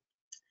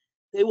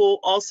 they will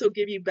also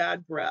give you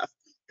bad breath.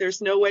 There's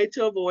no way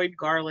to avoid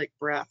garlic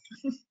breath.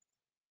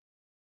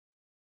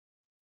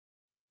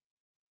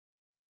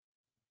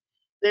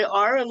 They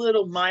are a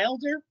little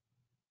milder.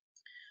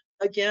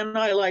 Again,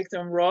 I like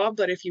them raw,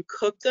 but if you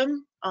cook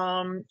them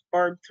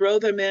or throw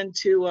them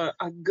into a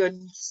good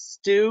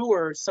stew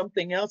or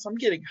something else, I'm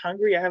getting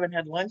hungry. I haven't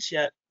had lunch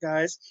yet,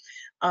 guys.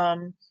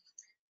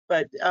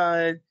 But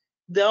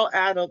they'll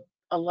add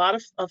a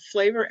lot of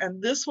flavor,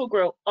 and this will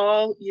grow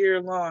all year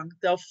long.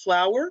 They'll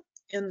flower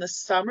in the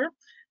summer,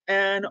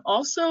 and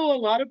also a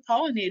lot of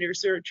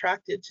pollinators are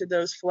attracted to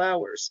those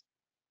flowers.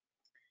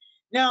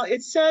 Now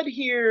it says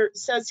here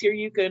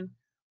you can,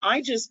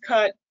 I just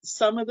cut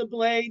some of the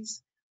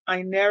blades.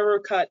 I never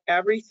cut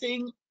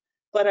everything,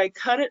 but I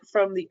cut it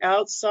from the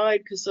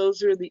outside because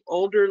those are the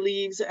older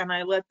leaves, and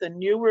I let the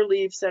newer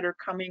leaves that are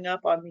coming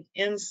up on the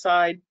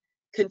inside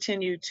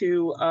continue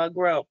to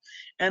grow.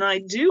 And I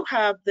do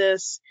have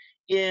this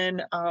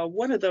in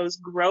one of those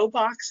grow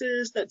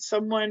boxes that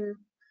someone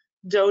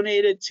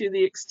donated to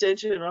the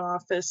extension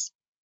office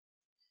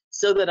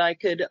so that I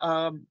could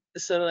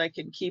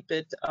keep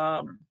it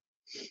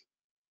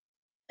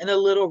in a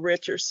little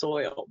richer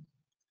soil.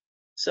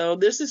 So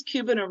this is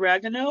Cuban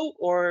oregano,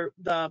 or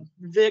the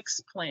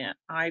Vicks plant.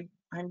 I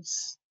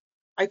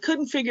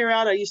couldn't figure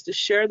out, I used to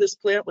share this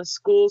plant with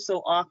school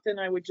so often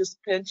I would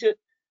just pinch it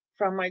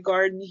from my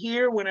garden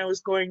here when I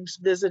was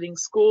visiting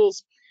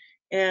schools,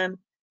 and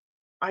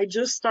I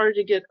just started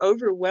to get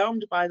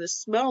overwhelmed by the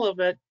smell of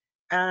it,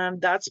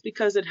 and that's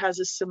because it has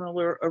a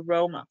similar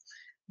aroma.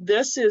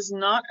 This is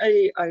not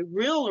a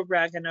real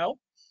oregano,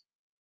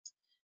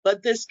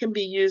 but this can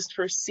be used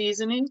for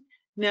seasoning.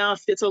 Now,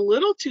 if it's a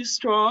little too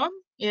strong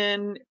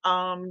in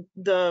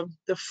the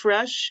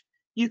fresh,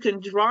 you can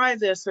dry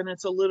this and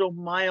it's a little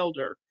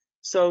milder.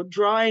 So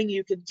drying,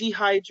 you could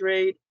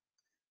dehydrate.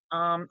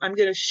 I'm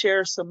going to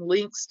share some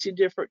links to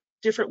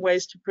different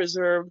ways to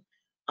preserve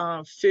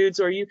foods,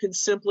 or you can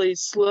simply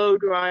slow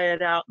dry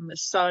it out in the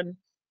sun,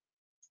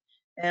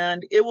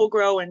 and it will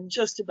grow in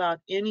just about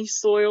any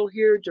soil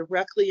here,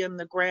 directly in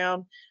the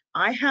ground.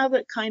 I have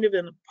it kind of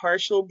in a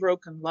partial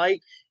broken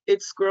light.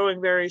 It's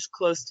growing very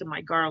close to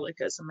my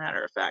garlic, as a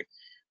matter of fact.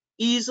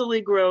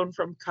 Easily grown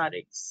from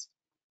cuttings.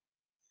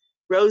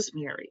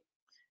 Rosemary,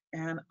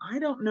 and I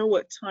don't know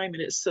what time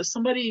it is, so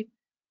somebody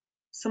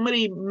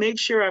make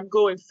sure I'm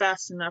going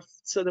fast enough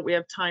so that we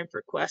have time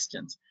for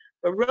questions.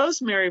 But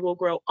rosemary will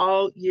grow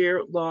all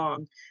year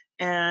long,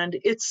 and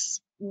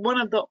it's one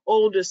of the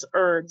oldest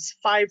herbs,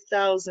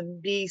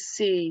 5000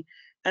 BC,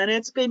 and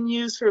it's been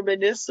used for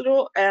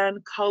medicinal and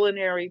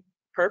culinary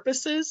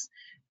purposes.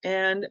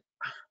 And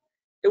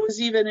it was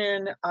even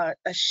in a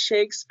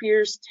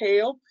Shakespeare's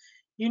tale.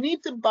 You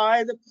need to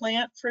buy the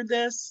plant for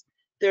this.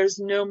 There's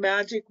no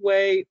magic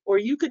way, or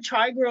you could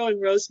try growing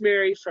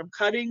rosemary from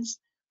cuttings,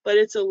 but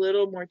it's a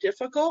little more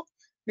difficult.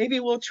 Maybe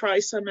we'll try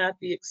some at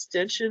the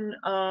extension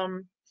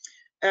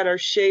at our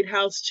shade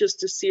house just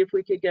to see if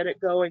we could get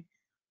it going.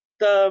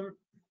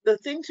 The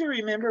thing to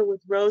remember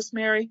with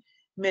rosemary,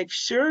 make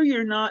sure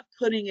you're not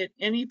putting it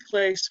any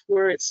place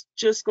where it's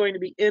just going to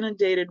be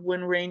inundated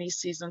when rainy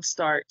season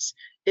starts.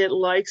 It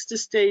likes to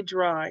stay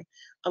dry.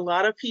 A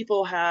lot of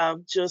people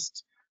have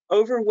just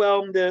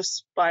overwhelmed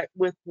this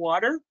with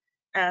water,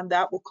 and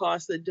that will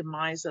cause the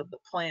demise of the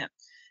plant.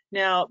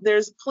 Now,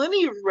 there's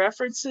plenty of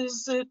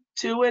references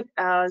to it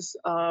as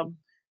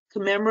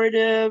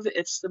commemorative.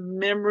 It's the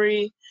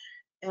memory,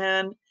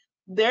 and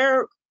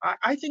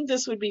I think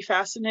this would be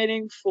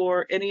fascinating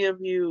for any of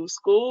you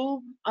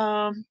school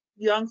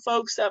young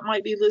folks that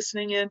might be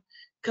listening in,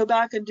 go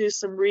back and do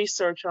some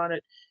research on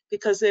it,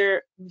 because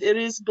it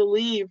is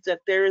believed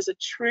that there is a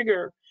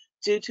trigger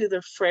due to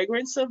the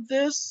fragrance of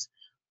this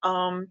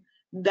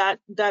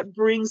that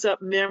brings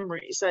up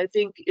memories. I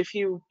think if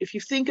you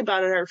think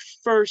about it, our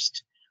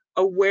first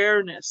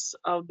awareness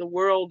of the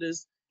world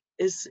is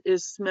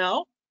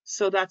smell.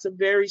 So that's a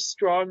very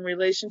strong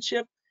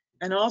relationship.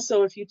 And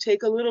also, if you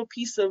take a little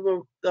piece of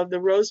the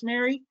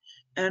rosemary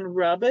and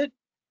rub it,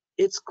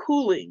 it's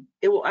cooling.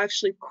 It will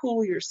actually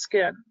cool your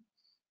skin.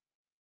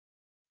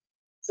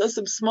 So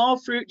some small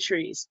fruit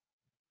trees.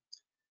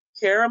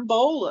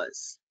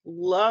 Carambolas,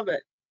 love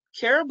it.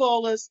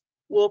 Carambolas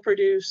will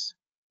produce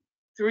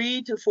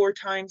 3 to 4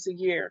 times a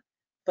year,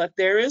 but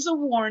there is a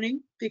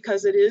warning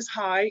because it is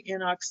high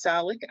in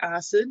oxalic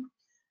acid,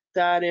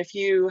 that if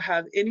you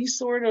have any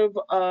sort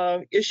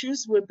of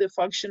issues with the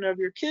function of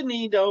your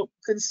kidney,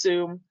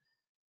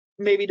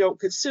 maybe don't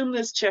consume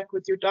this, check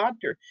with your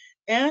doctor.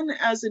 And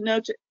as a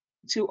note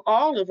to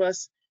all of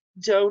us,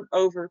 don't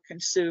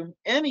overconsume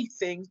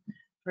anything.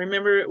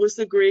 Remember, it was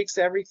the Greeks,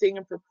 everything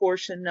in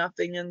proportion,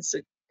 nothing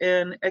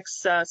in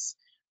excess.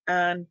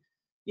 And,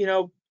 you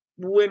know,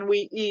 when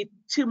we eat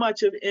too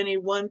much of any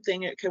one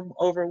thing, it can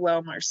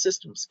overwhelm our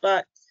systems.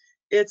 But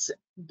it's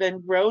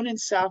been grown in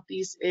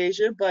Southeast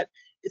Asia, but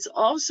it's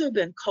also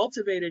been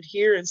cultivated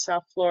here in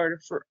South Florida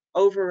for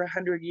over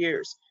 100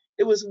 years.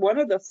 It was one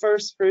of the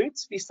first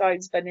fruits,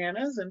 besides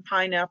bananas and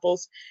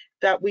pineapples,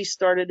 that we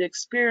started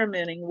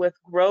experimenting with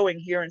growing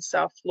here in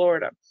South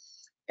Florida.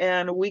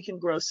 And we can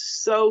grow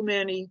so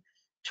many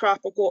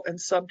tropical and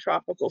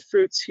subtropical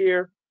fruits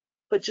here,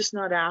 but just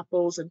not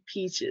apples and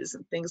peaches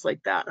and things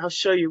like that. I'll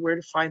show you where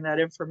to find that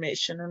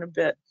information in a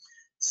bit.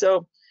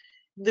 So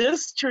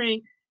this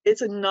tree,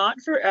 it's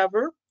not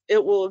forever.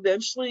 It will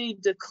eventually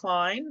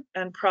decline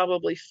and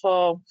probably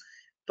fall,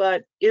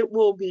 but it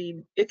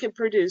can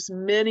produce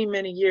many,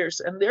 many years.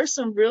 And there's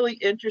some really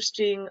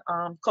interesting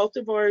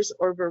cultivars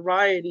or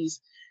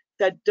varieties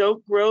that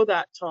don't grow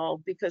that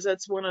tall, because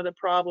that's one of the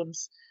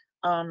problems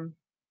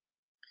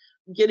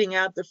getting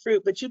at the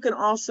fruit. But you can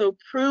also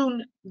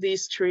prune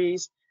these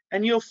trees,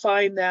 and you'll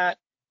find that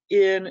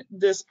in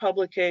this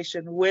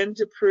publication, When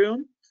to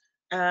Prune.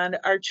 And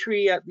our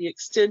tree at the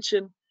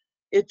extension,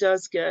 it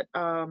does get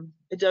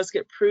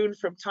pruned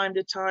from time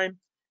to time.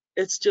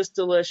 It's just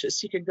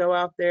delicious. You can go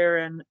out there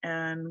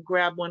and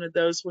grab one of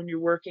those when you're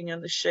working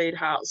in the shade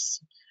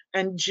house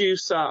and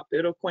juice up.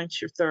 It'll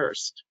quench your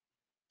thirst.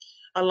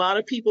 A lot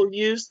of people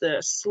use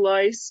this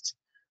sliced.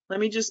 Let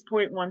me just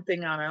point one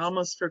thing out. I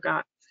almost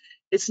forgot.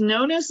 It's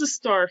known as the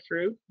star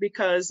fruit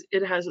because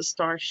it has a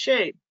star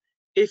shape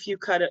if you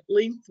cut it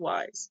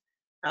lengthwise.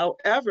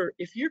 However,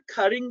 if you're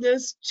cutting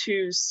this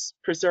to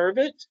preserve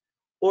it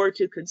or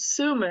to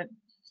consume it,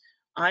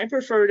 I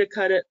prefer to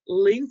cut it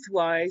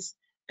lengthwise,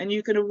 and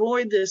you can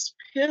avoid this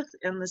pith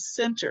in the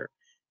center.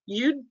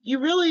 You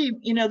really,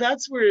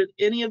 that's where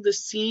any of the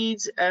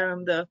seeds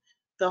and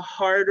the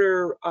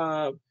harder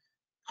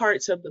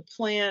parts of the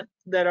plant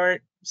that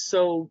aren't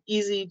so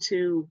easy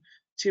to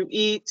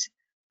eat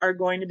are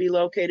going to be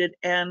located.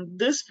 And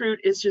this fruit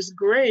is just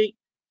great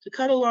to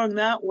cut along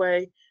that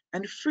way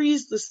and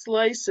freeze the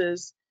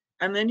slices,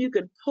 and then you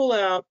can pull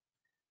out.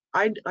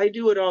 I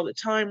do it all the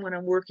time when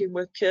I'm working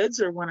with kids,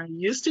 or when I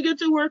used to get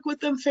to work with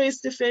them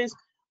face to face.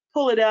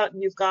 Pull it out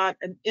and you've got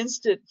an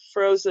instant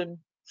frozen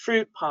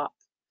fruit pop,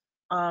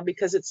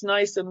 because it's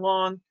nice and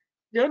long.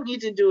 You don't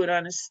need to do it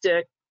on a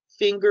stick.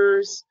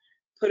 Fingers,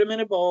 put them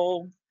in a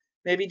bowl,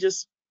 maybe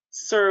just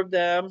serve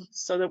them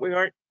so that we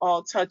aren't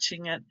all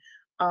touching it.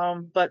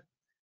 But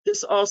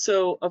this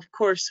also, of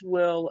course,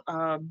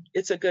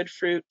 it's a good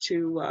fruit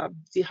to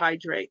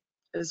dehydrate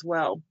as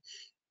well.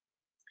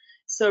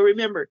 So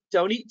remember,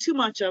 don't eat too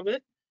much of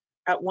it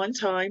at one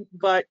time,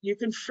 but you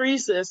can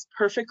freeze this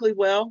perfectly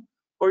well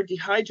or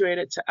dehydrate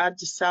it to add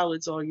to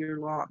salads all year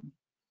long.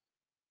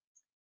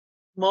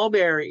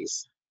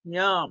 Mulberries,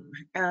 yum.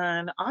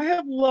 And I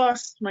have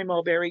lost my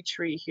mulberry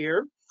tree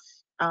here.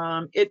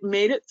 It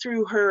made it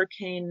through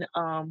Hurricane,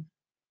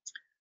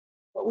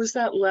 what was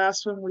that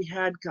last one we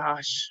had?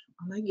 Gosh,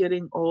 am I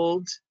getting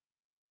old?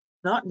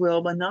 Not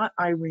Wilma, not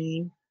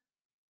Irene.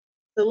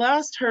 The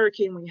last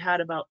hurricane we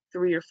had about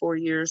 3 or 4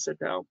 years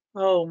ago.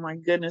 Oh my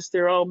goodness,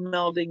 they're all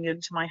melding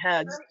into my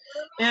head.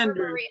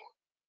 Andrew.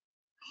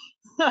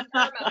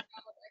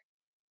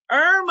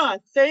 Irma,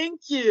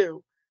 thank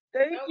you.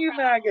 Thank you,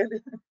 Megan.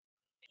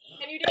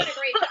 And you're doing a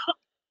great job.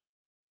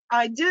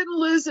 I didn't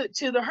lose it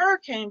to the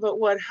hurricane, but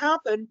what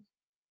happened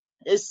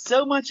is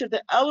so much of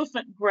the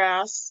elephant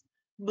grass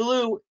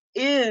blew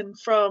in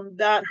from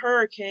that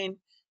hurricane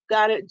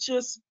that it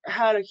just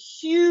had a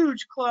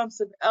huge clumps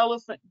of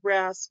elephant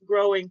grass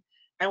growing,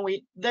 and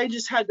they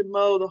just had to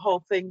mow the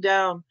whole thing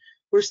down.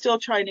 We're still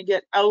trying to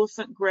get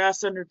elephant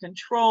grass under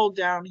control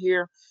down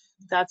here.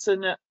 That's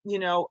a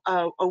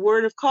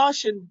word of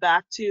caution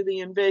back to the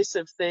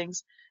invasive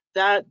things.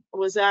 That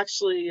was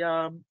actually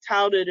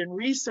touted and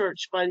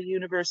researched by the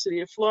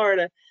University of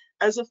Florida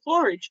as a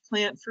forage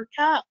plant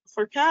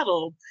for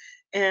cattle,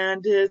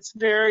 and it's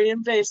very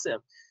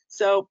invasive.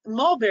 So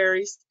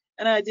mulberries,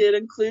 and I did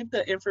include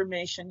the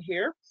information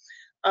here.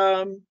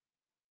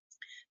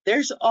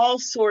 There's all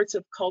sorts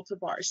of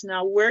cultivars.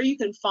 Now, where you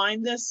can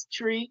find this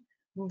tree,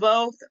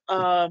 both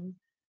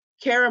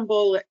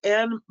carambola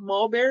and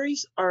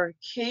mulberries are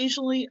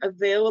occasionally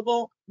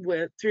available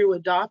through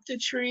Adopt a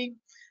Tree.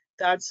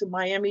 That's a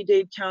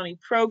Miami-Dade County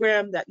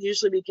program that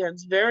usually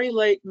begins very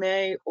late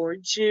May or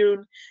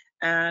June.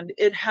 And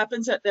it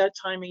happens at that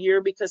time of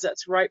year because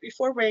that's right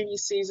before rainy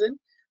season.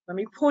 Let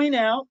me point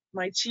out,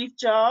 my chief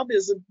job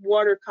is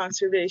water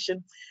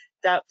conservation,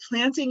 that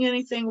planting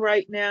anything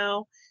right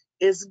now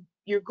is,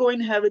 you're going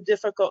to have a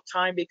difficult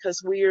time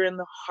because we are in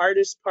the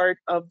hardest part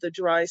of the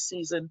dry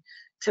season.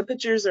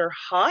 Temperatures are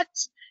hot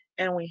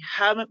and we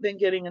haven't been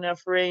getting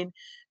enough rain,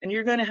 and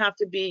you're going to have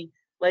to be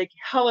like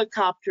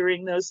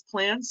helicoptering those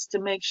plants to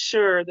make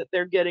sure that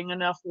they're getting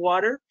enough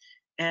water.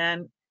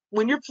 And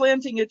when you're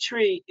planting a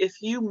tree,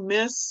 if you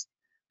miss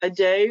a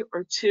day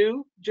or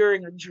two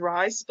during a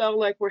dry spell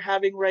like we're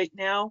having right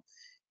now,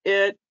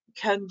 it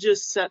can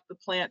just set the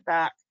plant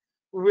back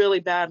really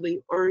badly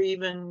or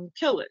even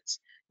kill it.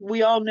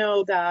 We all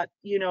know that,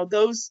 you know,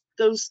 those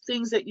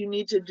things that you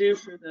need to do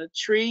for the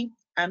tree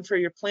and for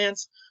your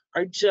plants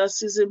are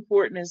just as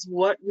important as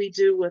what we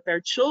do with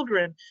our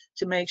children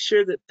to make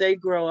sure that they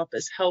grow up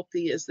as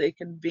healthy as they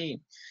can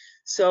be.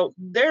 So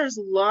there's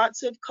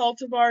lots of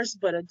cultivars,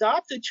 but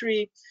Adopt a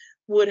Tree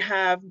would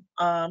have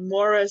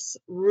Morus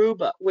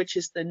ruba, which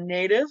is the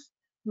native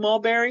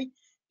mulberry.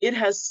 It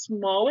has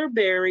smaller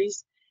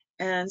berries,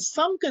 and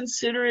some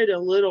consider it a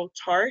little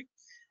tart,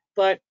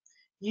 but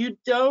you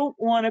don't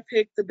want to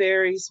pick the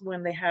berries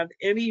when they have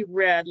any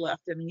red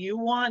left in them. You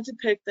want to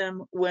pick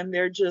them when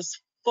they're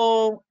just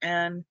full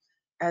and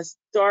as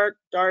dark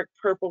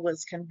purple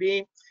as can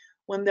be,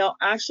 when they'll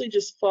actually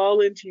just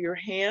fall into your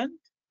hand.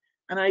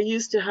 And I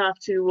used to have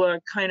to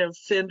kind of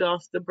fend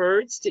off the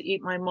birds to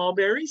eat my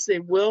mulberries. They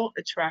will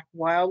attract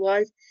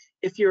wildlife.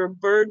 If you're a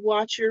bird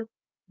watcher,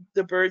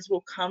 the birds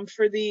will come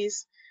for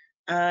these.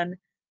 And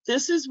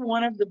this is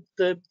one of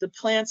the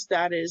plants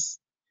that is,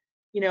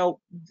 you know,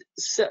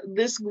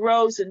 this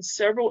grows in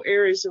several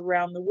areas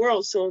around the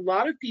world. So a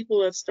lot of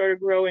people have started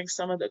growing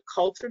some of the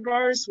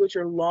cultivars, which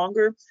are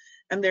longer.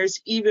 And there's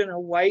even a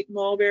white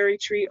mulberry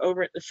tree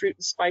over at the Fruit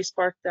and Spice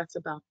Park that's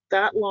about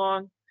that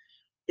long.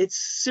 It's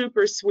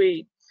super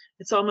sweet.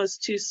 It's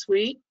almost too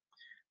sweet.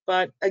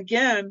 But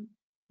again,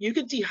 you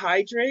could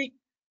dehydrate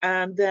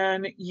and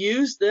then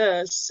use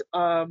this.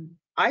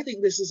 I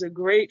think this is a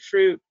great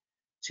fruit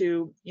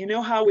to, you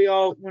know how we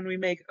all, when we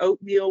make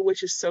oatmeal,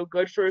 which is so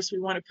good for us, we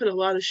want to put a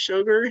lot of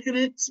sugar in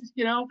it,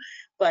 you know,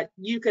 but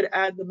you could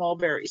add the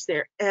mulberries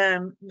there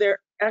and they're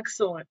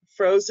excellent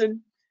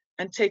frozen,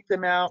 and take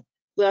them out,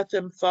 let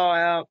them thaw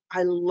out.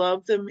 I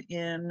love them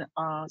in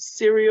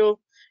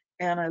cereal,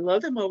 and I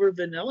love them over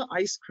vanilla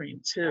ice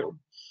cream too.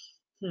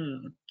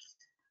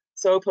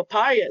 So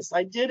papayas,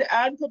 I did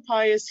add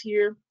papayas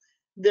here.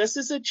 This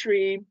is a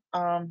tree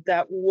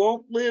that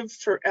won't live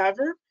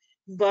forever,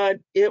 but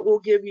it will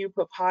give you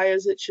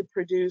papayas. It should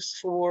produce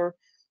for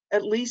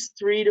at least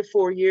 3 to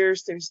 4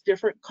 years. There's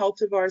different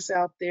cultivars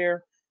out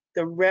there.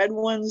 The red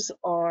ones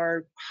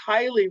are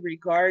highly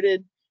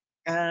regarded,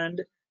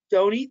 and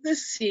don't eat the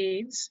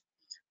seeds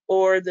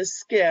or the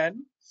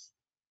skin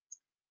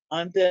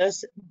on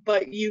this,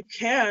 but you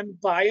can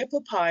buy a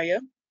papaya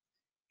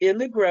in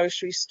the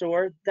grocery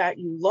store that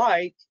you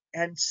like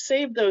and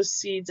save those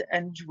seeds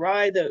and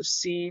dry those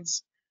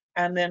seeds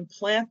and then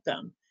plant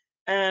them.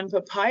 And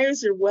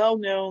papayas are well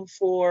known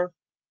for,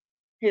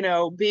 you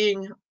know,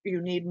 being,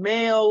 you need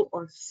male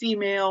or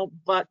female,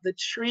 but the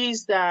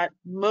trees that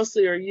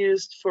mostly are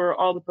used for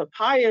all the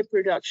papaya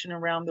production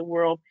around the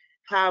world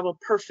have a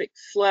perfect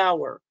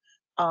flower.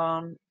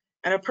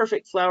 And a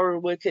perfect flower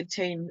would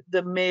contain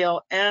the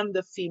male and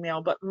the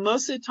female, but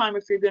most of the time,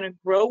 if you're going to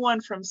grow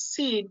one from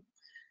seed,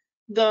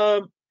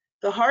 the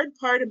hard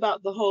part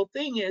about the whole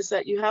thing is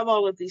that you have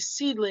all of these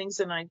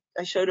seedlings, and I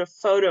showed a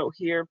photo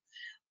here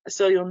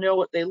so you'll know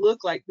what they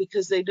look like,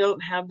 because they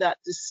don't have that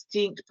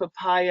distinct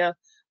papaya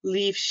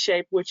leaf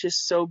shape, which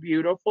is so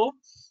beautiful.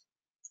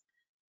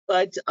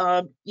 But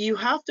you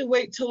have to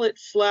wait till it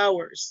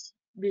flowers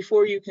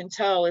before you can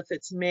tell if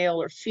it's male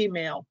or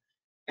female.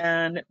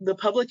 And the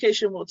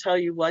publication will tell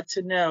you what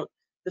to note.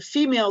 The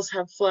females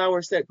have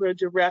flowers that grow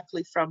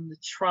directly from the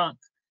trunk.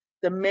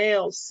 The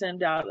males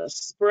send out a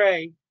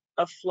spray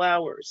of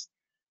flowers.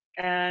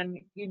 And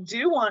you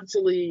do want to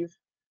leave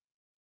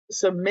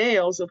some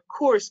males, of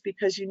course,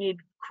 because you need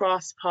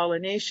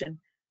cross-pollination.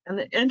 And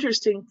the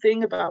interesting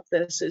thing about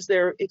this is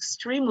they're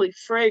extremely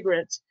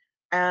fragrant,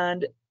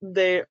 and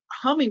the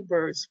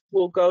hummingbirds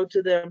will go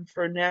to them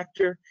for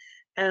nectar.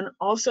 And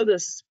also the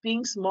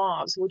sphinx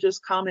moths will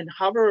just come and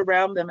hover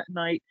around them at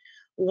night.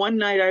 One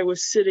night I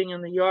was sitting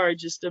in the yard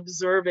just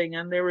observing,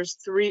 and there was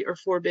 3 or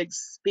 4 big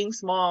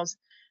sphinx moths,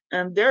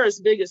 and they're as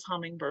big as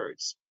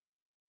hummingbirds.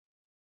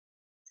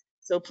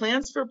 So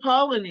plants for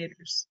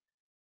pollinators.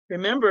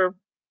 Remember,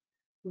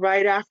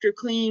 right after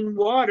clean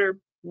water,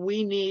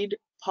 we need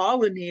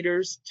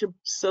pollinators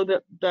so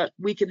that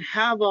we can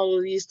have all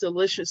of these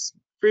delicious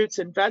fruits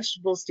and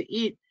vegetables to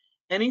eat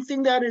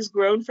Anything that is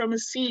grown from a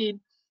seed,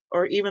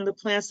 or even the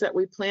plants that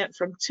we plant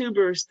from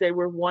tubers, they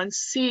were once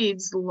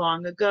seeds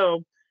long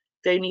ago.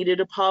 They needed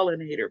a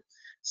pollinator.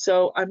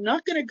 So I'm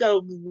not going to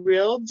go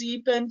real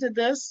deep into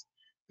this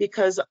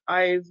because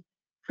I've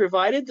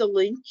provided the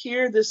link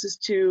here. This is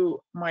to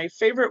my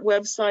favorite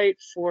website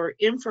for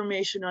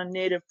information on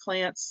native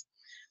plants.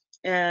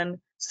 And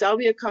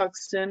Salvia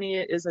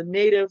coccinea is a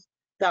native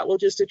that will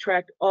just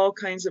attract all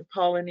kinds of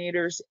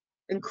pollinators,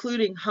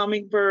 including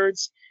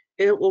hummingbirds.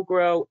 It will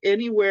grow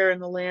anywhere in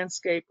the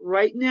landscape.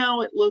 Right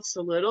now it looks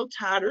a little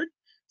tattered,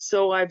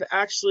 so I've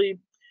actually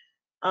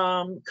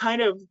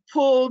kind of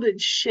pulled and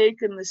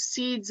shaken the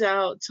seeds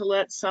out to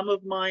let some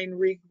of mine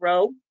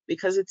regrow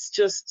because it's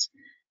just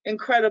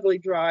incredibly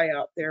dry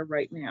out there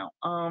right now.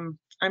 I'm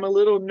a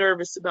little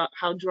nervous about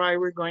how dry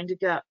we're going to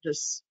get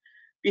this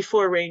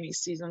before rainy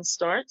season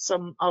starts.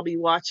 So I'll be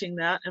watching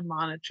that and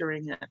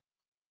monitoring it.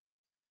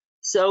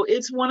 So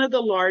it's one of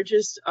the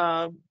largest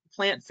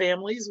plant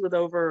families with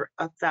over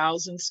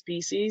 1,000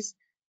 species.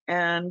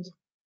 And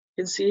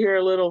you can see here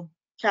a little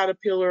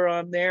caterpillar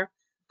on there,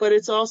 but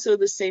it's also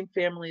the same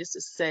family as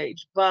the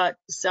sage. But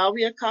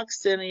Salvia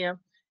coccinea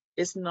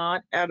is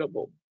not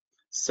edible.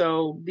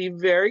 So be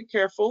very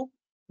careful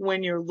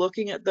when you're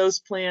looking at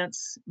those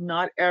plants.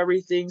 Not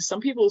everything.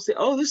 Some people say,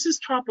 oh, this is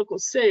tropical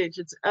sage,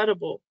 it's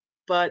edible.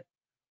 But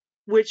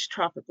which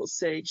tropical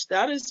sage?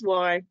 That is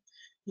why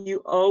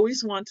you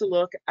always want to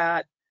look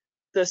at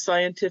the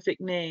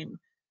scientific name.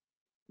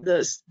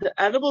 The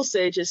edible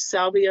sage is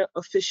Salvia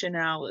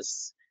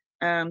officinalis,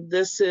 and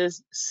this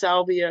is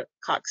Salvia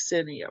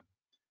coccinea.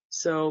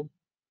 So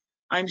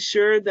I'm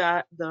sure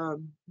that the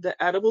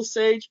edible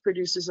sage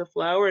produces a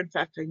flower. In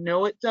fact, I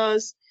know it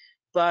does,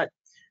 but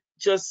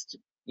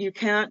you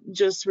can't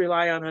just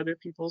rely on other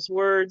people's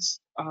words,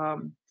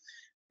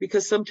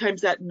 because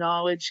sometimes that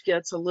knowledge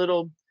gets a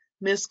little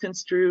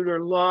misconstrued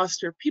or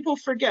lost, or people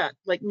forget,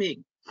 like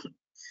me.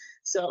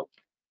 So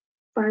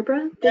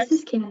Barbara, this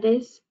is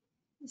Candace.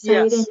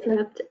 Sorry to yes,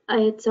 interrupt.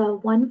 It's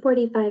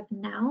 1:45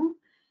 now,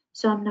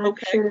 so I'm not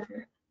okay.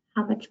 sure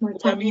how much more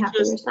Let time me you have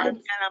for your slides. and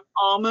I'm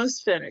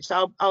almost finished.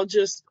 I'll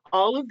just,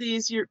 all of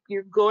these, you're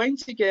going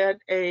to get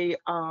a,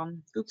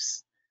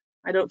 oops,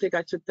 I don't think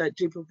I took that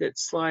duplicate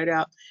slide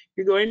out.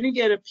 You're going to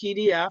get a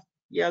PDF.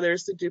 Yeah,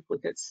 there's the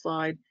duplicate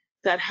slide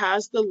that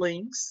has the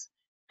links.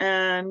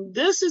 And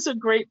this is a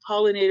great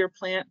pollinator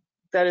plant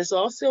that is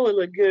also a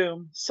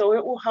legume, so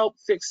it will help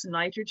fix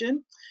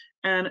nitrogen.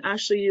 And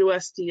actually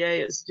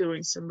USDA is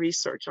doing some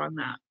research on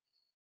that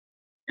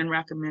and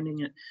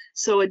recommending it.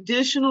 So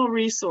additional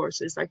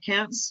resources, I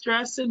can't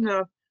stress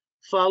enough,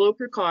 follow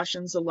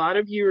precautions. A lot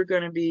of you are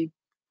going to be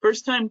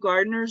first-time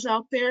gardeners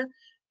out there,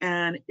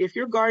 and if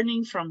you're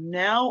gardening from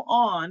now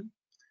on,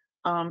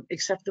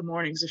 except the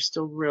mornings are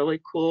still really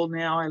cool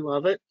now, I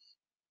love it,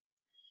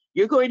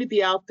 you're going to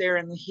be out there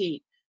in the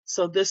heat.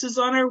 So this is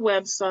on our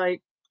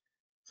website.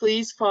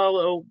 Please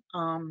follow,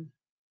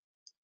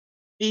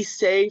 be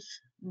safe,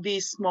 be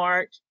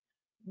smart,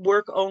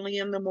 work only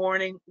in the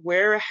morning,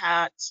 wear a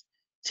hat,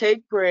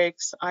 take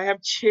breaks. I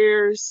have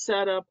chairs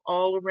set up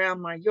all around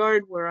my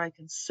yard where I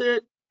can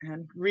sit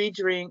and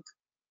re-drink.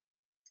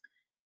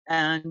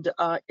 And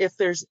if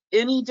there's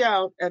any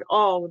doubt at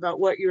all about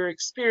what you're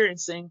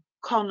experiencing,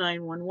 call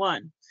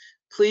 911.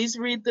 Please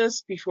read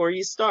this before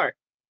you start.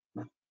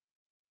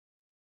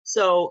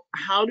 So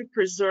how to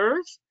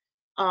preserve?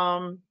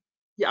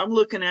 Yeah, I'm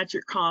looking at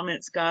your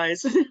comments,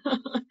 guys.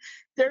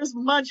 There's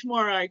much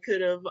more I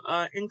could have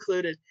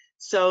included.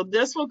 So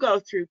this will go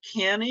through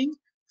canning,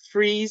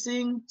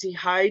 freezing,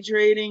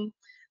 dehydrating,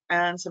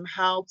 and some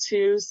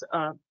how-tos.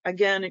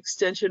 Again,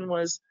 extension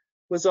was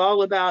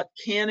all about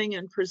canning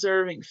and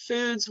preserving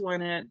foods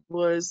when it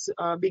was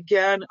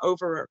began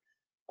over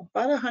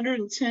about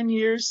 110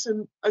 years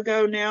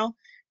ago now,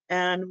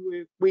 and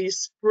we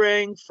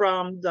sprang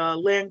from the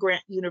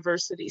land-grant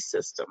university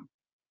system.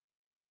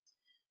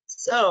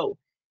 So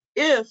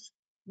if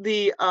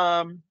the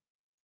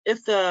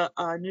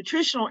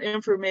nutritional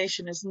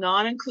information is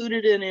not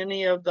included in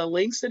any of the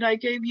links that I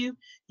gave you,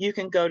 you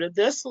can go to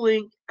this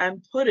link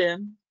and put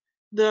in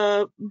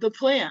the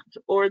plant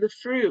or the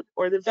fruit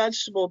or the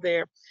vegetable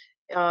there.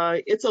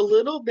 It's a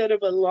little bit of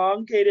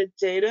elongated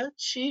data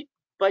sheet,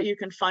 but you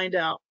can find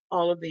out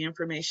all of the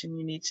information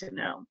you need to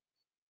know.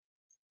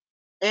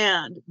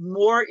 And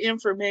more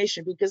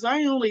information, because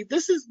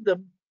this is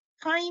the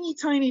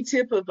tiny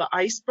tip of the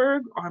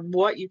iceberg on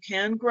what you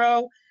can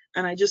grow,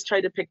 and I just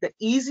try to pick the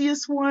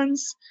easiest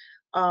ones.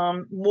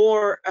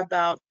 More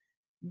about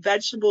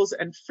vegetables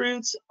and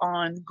fruits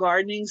on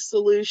gardening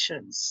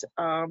solutions.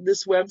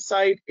 This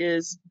website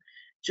is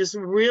just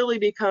really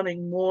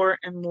becoming more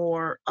and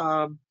more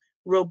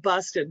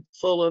robust and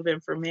full of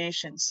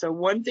information. So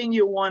one thing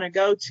you want to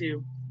go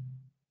to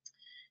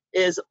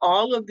is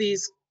all of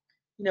these,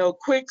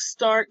 quick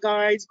start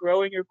guides,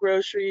 growing your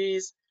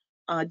groceries,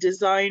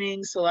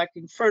 designing,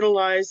 selecting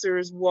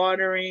fertilizers,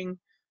 watering,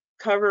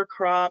 cover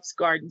crops,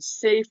 garden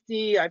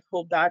safety. I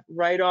pulled that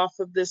right off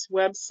of this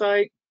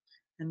website,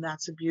 and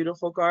that's a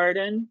beautiful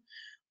garden.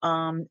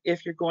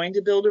 If you're going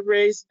to build a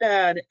raised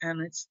bed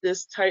and it's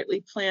this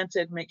tightly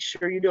planted, make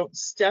sure you don't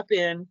step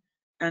in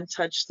and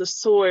touch the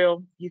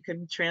soil. You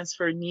can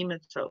transfer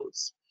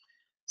nematodes.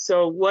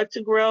 So what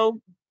to grow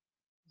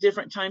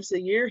different times of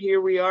the year.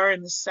 Here we are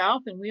in the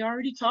South, and we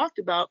already talked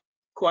about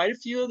quite a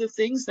few of the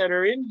things that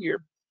are in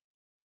here.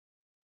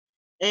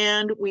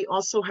 And we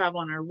also have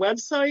on our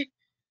website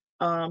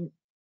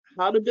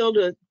how to build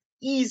an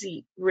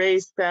easy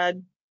raised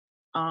bed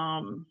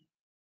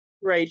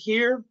right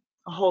here,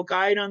 a whole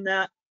guide on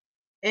that.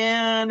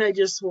 And I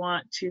just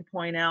want to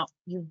point out,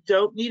 you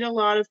don't need a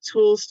lot of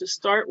tools to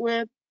start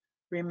with.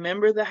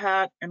 Remember the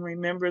hat and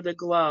remember the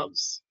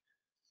gloves.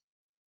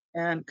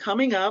 And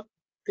coming up,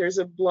 there's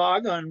a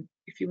blog on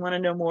if you want to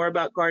know more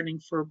about gardening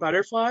for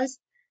butterflies.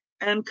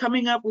 And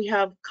coming up, we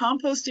have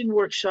composting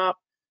workshop.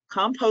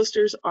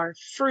 Composters are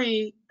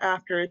free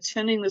after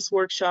attending this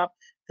workshop.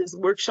 This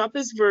workshop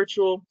is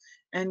virtual,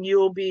 and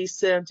you'll be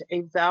sent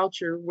a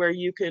voucher where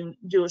you can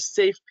do a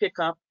safe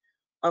pickup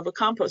of a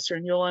composter,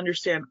 and you'll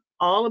understand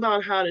all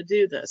about how to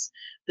do this.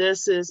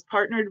 This is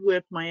partnered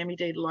with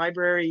Miami-Dade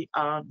Library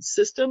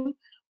System.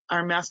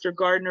 Our master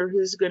gardener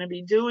who's going to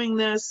be doing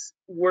this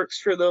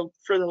works for the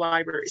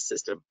library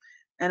system.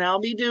 And I'll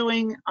be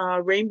doing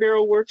rain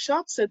barrel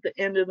workshops at the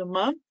end of the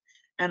month,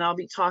 and I'll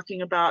be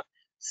talking about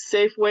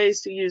safe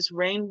ways to use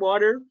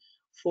rainwater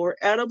for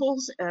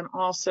edibles, and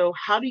also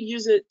how to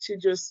use it to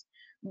just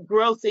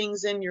grow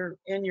things in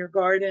your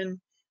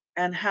garden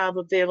and have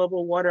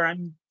available water.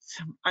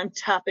 I'm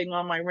tapping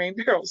on my rain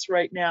barrels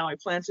right now. I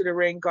planted a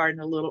rain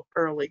garden a little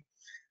early.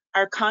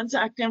 Our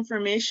contact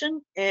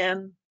information,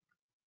 and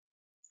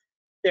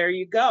there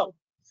you go.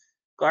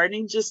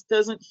 Gardening just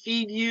doesn't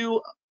feed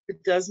you.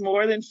 It does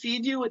more than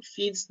feed you. It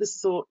feeds the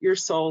soul, your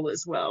soul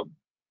as well.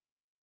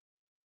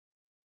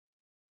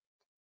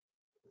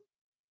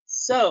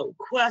 So,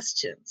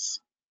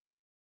 questions?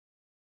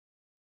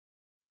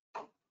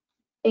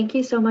 Thank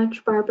you so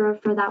much, Barbara,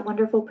 for that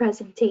wonderful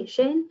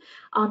presentation.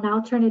 I'll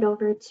now turn it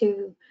over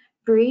to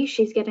Bree.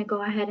 She's going to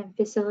go ahead and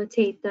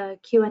facilitate the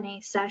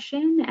Q&A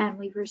session, and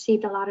we've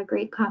received a lot of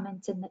great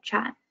comments in the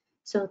chat.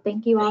 So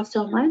thank you all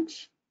so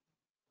much.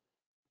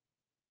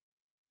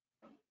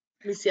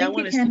 Let me see, I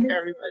want to see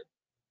everybody.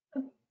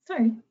 Oh,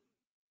 sorry.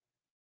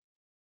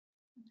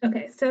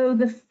 Okay, so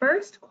the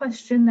first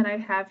question that I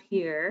have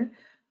here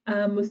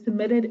was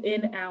submitted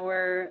in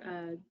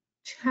our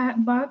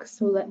chat box.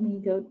 So let me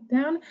go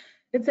down.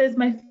 It says,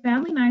 my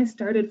family and I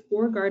started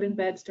 4 garden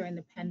beds during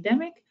the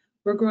pandemic.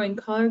 We're growing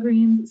collard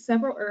greens,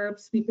 several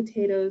herbs, sweet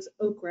potatoes,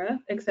 okra,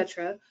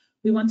 etc.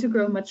 We want to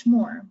grow much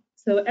more.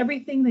 So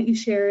everything that you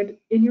shared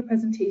in your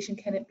presentation,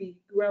 can it be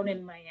grown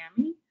in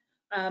Miami?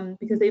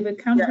 Because they've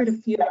encountered a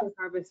few of the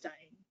harvest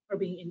dying or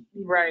being in.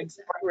 Right.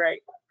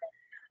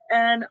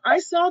 And I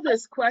saw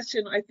this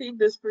question. I think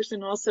this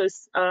person also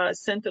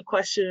sent a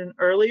question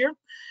earlier.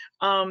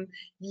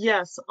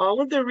 Yes,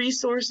 all of the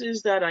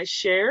resources that I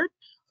shared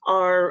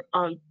are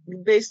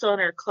based on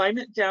our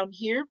climate down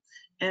here,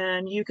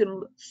 and you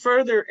can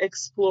further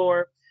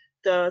explore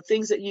the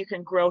things that you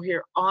can grow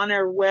here on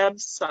our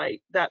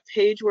website. That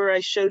page where I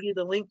showed you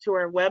the link to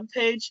our web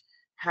page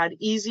had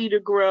easy to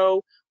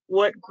grow,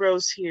 what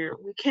grows here.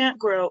 We can't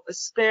grow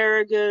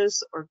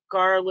asparagus or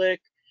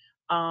garlic,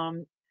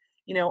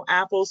 you know,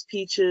 apples,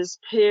 peaches,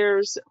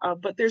 pears,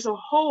 but there's a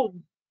whole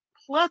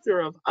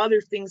plethora of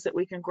other things that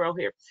we can grow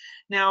here.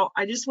 Now,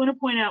 I just want to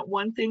point out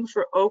one thing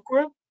for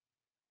okra.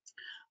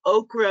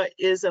 Okra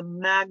is a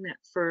magnet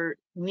for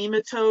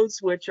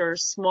nematodes, which are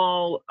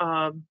small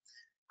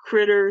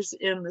critters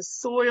in the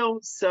soil.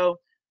 So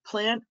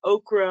plant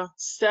okra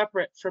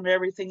separate from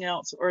everything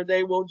else, or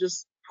they will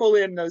just pull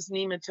in those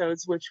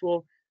nematodes, which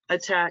will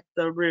attack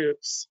the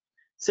roots.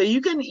 So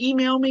you can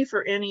email me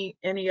for any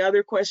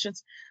other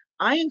questions.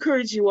 I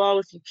encourage you all,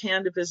 if you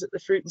can, to visit the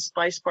Fruit and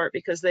Spice part,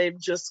 because they've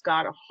just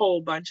got a whole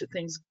bunch of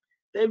things.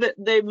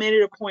 They've made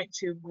it a point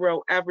to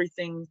grow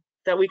everything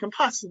that we can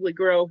possibly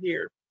grow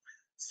here.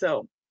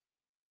 So,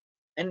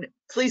 and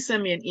please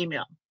send me an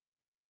email.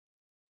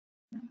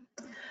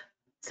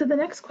 So the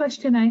next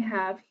question I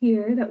have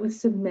here that was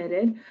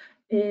submitted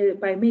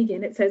by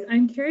Megan, it says,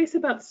 I'm curious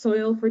about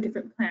soil for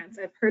different plants.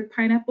 I've heard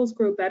pineapples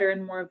grow better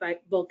in more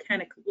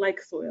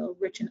volcanic-like soil,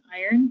 rich in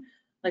iron,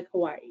 like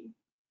Hawaii.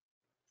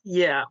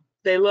 Yeah,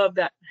 they love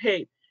that.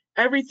 Hey,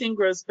 everything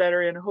grows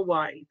better in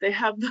Hawaii. They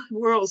have the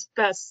world's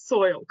best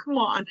soil. Come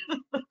on.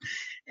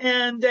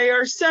 And they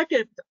are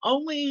second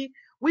only.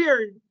 We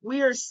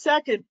are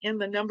second in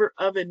the number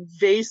of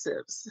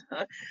invasives.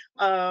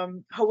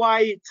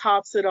 Hawaii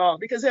tops it all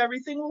because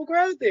everything will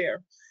grow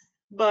there.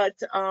 But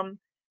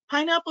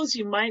pineapples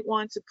you might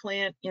want to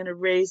plant in a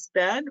raised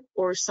bed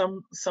or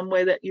some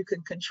way that you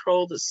can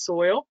control the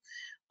soil.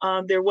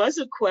 There was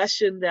a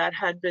question that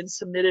had been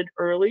submitted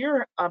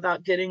earlier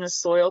about getting a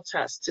soil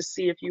test to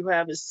see if you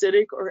have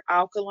acidic or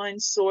alkaline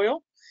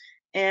soil,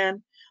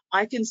 and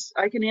I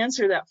can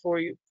answer that for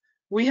you.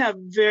 We have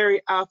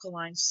very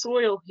alkaline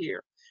soil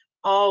here.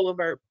 All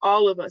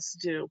of us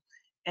do,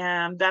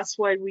 and that's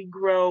why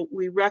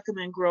we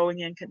recommend growing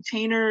in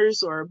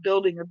containers or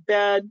building a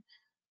bed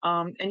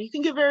And you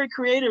can get very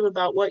creative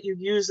about what you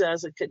use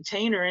as a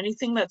container.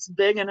 Anything that's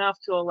big enough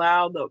to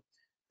allow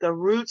the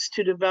roots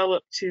to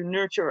develop to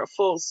nurture a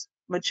full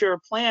mature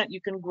plant, you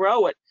can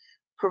grow it,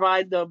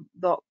 provide the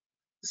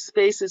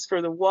spaces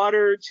for the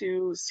water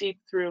to seep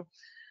through.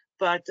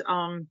 But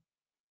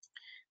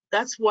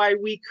that's why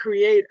we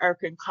create our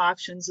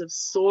concoctions of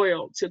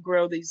soil to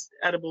grow these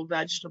edible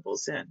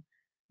vegetables in.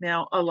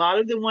 Now, a lot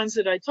of the ones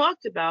that I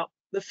talked about,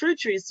 the fruit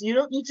trees, you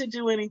don't need to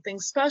do anything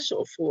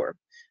special for.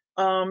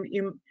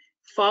 You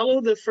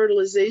follow the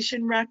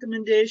fertilization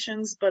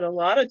recommendations, but a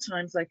lot of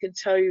times I can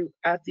tell you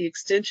at the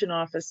extension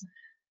office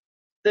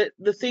that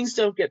the things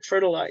don't get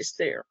fertilized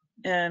there,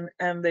 and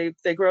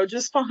they grow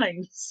just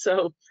fine.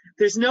 So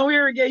there's no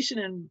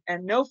irrigation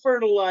and no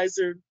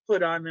fertilizer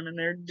put on them, and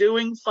they're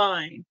doing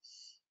fine.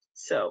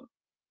 So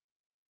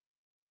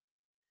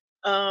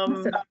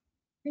Awesome.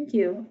 Thank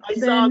you.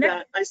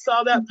 I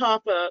saw that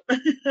pop up.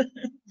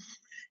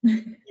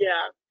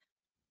 Yeah.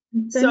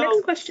 The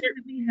next question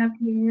that we have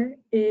here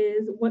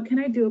is, what can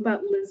I do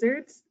about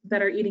lizards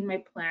that are eating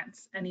my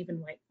plants and even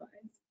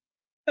whiteflies?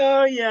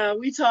 Oh yeah,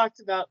 we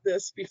talked about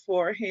this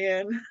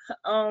beforehand.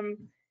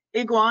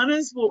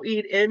 Iguanas will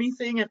eat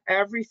anything and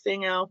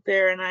everything out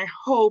there, and I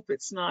hope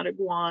it's not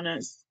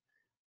iguanas,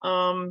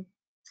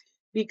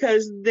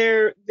 because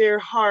they're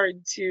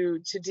hard to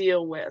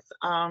deal with.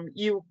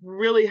 You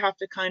really have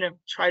to kind of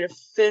try to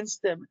fence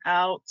them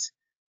out,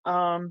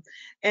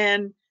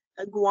 and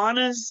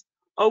iguanas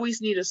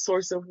always need a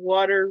source of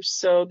water,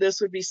 so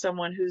this would be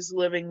someone who's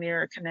living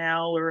near a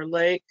canal or a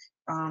lake,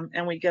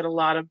 and we get a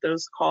lot of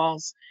those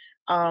calls.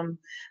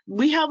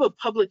 We have a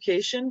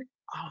publication.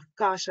 Oh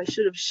gosh, I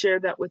should have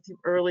shared that with you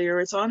earlier.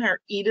 It's on our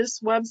EDIS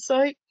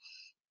website,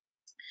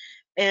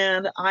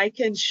 and I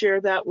can share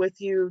that with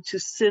you to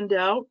send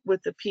out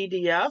with the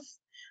PDF.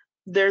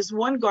 There's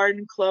one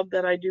garden club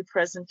that I do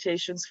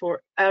presentations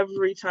for.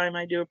 Every time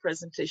I do a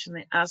presentation,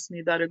 they ask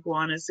me about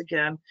iguanas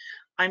again.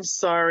 I'm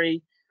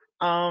sorry.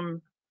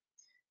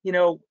 You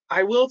know,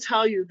 I will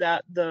tell you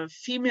that the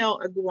female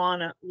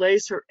iguana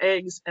lays her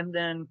eggs and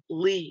then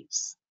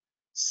leaves.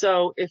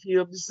 So if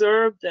you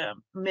observe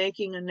them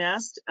making a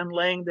nest and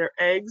laying their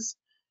eggs,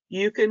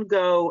 you can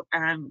go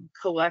and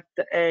collect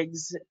the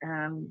eggs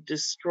and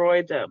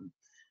destroy them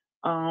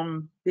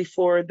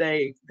before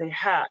they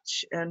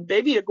hatch. And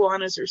baby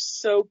iguanas are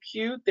so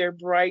cute. They're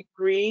bright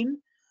green.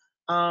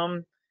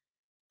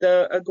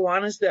 The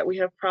iguanas that we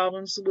have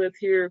problems with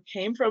here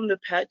came from the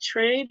pet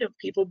trade of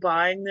people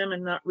buying them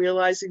and not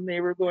realizing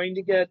they were going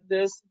to get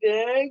this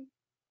big.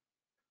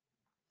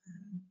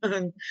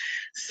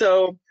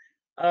 So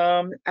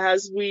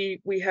as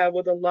we have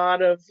with a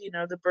lot of, you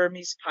know, the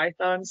Burmese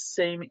pythons,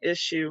 same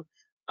issue.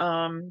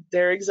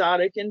 They're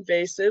exotic,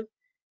 invasive,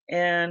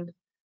 and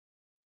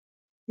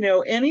you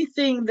know,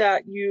 anything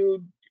that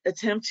you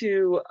attempt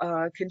to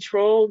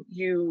control,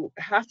 you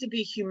have to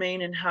be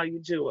humane in how you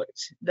do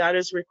it. That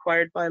is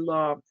required by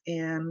law.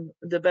 And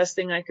the best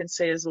thing I can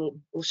say is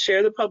we'll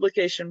share the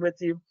publication with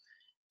you.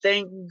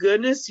 Thank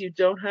goodness you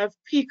don't have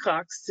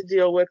peacocks to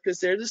deal with, because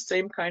they're the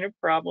same kind of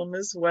problem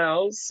as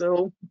well.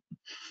 So,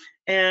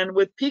 and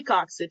with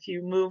peacocks, if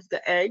you move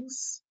the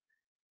eggs,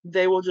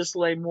 they will just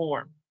lay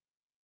more.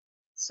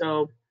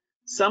 So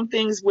some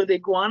things with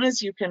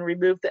iguanas, you can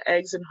remove the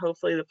eggs and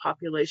hopefully the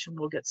population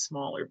will get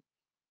smaller.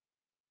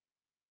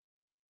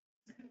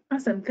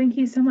 Awesome, thank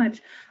you so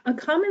much. A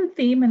common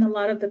theme in a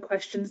lot of the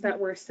questions that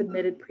were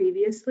submitted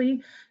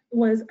previously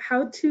was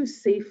how to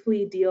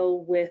safely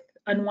deal with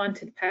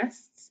unwanted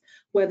pests,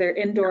 whether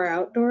indoor or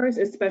outdoors,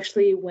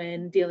 especially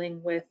when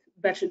dealing with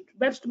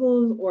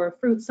vegetables or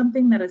fruits,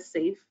 something that is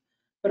safe,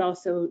 but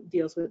also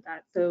deals with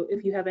that. So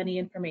if you have any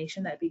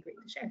information, that'd be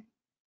great to share.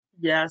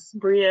 Yes,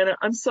 Brianna,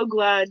 I'm so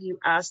glad you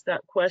asked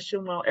that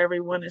question while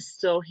everyone is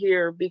still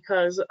here,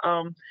 because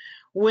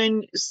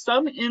when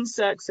some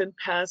insects and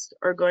pests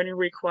are going to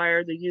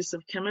require the use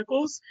of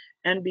chemicals,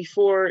 and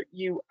before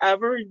you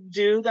ever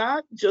do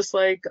that, just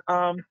like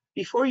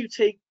before you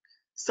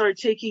start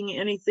taking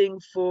anything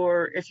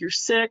for, if you're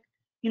sick,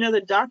 you know,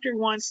 the doctor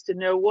wants to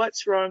know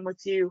what's wrong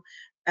with you,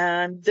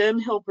 and then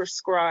he'll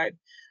prescribe.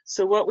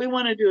 So what we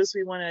want to do is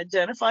we want to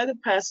identify the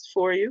pest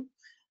for you,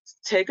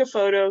 take a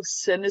photo,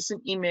 send us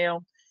an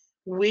email.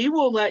 We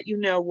will let you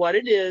know what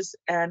it is,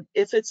 and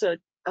if it's a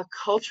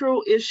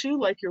cultural issue,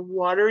 like you're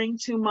watering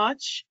too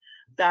much,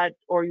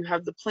 or you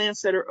have the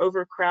plants that are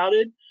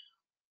overcrowded,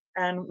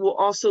 and we'll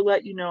also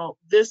let you know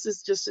this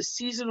is just a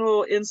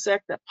seasonal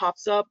insect that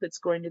pops up, it's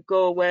going to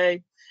go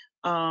away.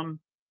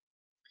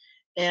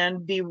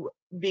 And be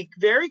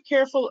very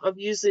careful of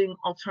using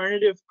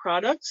alternative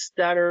products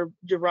that are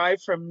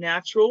derived from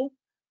natural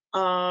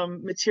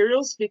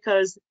materials,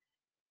 because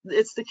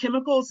it's the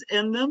chemicals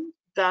in them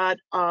that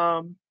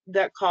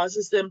that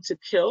causes them to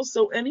kill.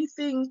 So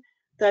anything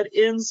that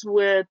ends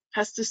with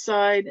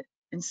pesticide,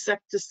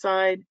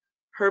 insecticide,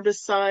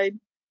 herbicide,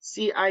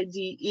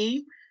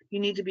 CIDE, you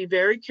need to be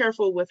very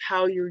careful with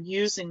how you're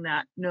using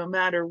that, no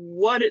matter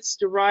what it's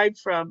derived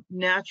from,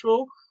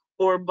 natural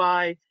or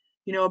by,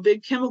 you know, a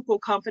big chemical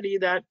company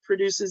that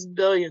produces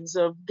billions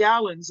of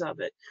gallons of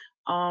it.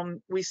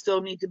 we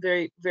still need to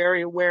be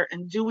very aware.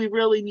 And do we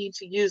really need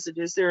to use it?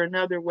 Is there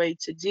another way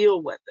to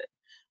deal with it?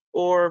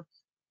 Or,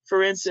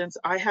 for instance,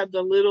 I had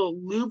the little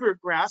loober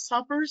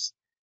grasshoppers.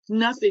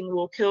 Nothing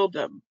will kill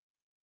them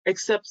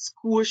except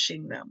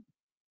squishing them.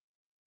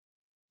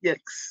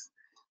 Yikes.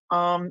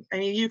 I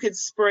mean, you could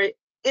spray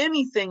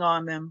anything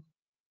on them,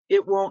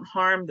 it won't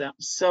harm them.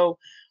 So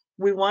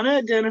we want to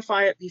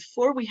identify it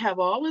before we have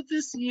all of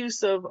this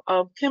use of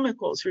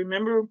chemicals.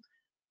 Remember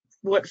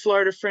what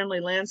Florida Friendly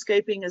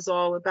Landscaping is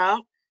all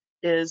about,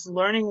 is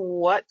learning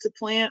what to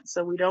plant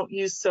so we don't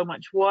use so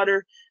much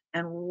water,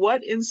 and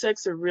what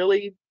insects are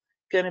really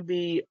going to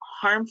be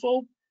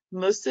harmful.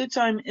 Most of the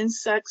time,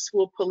 insects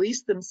will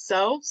police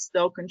themselves.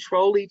 They'll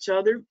control each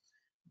other.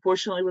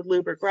 Fortunately, with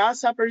loober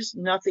grasshoppers,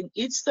 nothing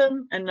eats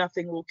them and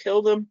nothing will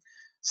kill them.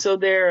 So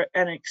they're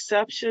an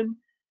exception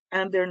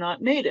and they're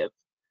not native.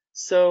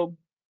 So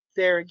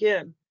there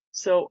again.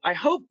 So I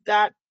hope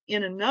that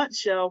in a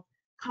nutshell,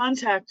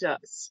 contact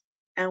us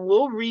and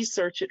we'll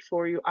research it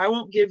for you. I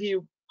won't give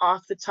you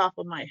off the top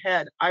of my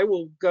head. I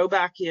will go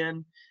back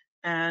in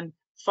and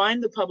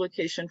find the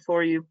publication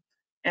for you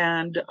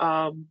and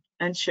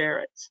share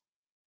it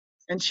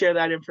and share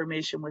that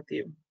information with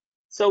you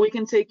so we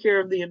can take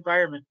care of the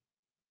environment.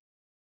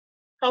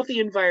 Healthy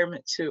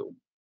environment too.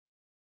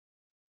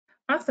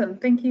 Awesome,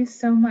 thank you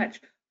so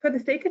much. For the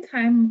sake of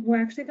time,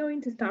 we're actually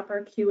going to stop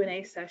our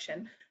Q&A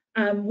session.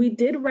 We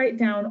did write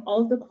down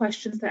all of the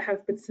questions that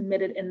have been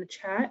submitted in the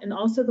chat and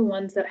also the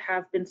ones that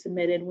have been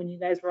submitted when you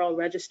guys were all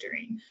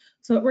registering.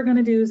 So what we're going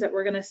to do is that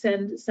we're going to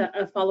send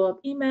a follow-up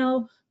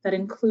email that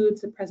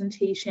includes the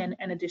presentation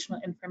and additional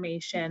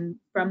information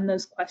from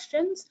those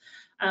questions.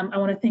 I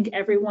want to thank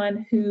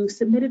everyone who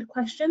submitted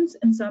questions,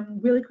 and so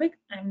really quick,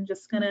 I'm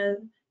just going to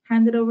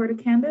hand it over to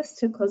Candace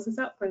to close this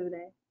out for the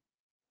day.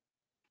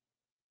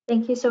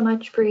 Thank you so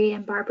much, Bree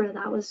and Barbara.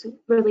 That was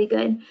really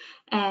good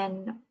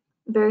and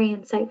very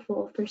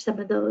insightful for some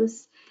of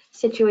those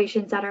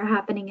situations that are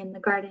happening in the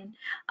garden.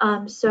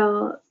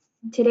 So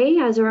today,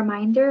 as a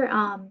reminder,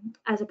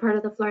 as a part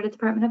of the Florida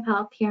Department of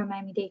Health here in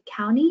Miami-Dade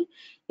County,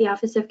 the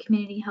Office of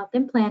Community Health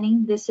and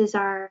Planning, this is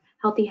our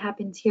Healthy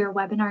Happens Here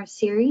webinar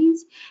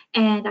series.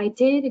 And I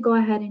did go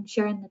ahead and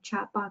share in the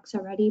chat box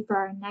already for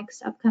our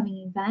next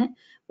upcoming event,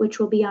 which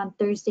will be on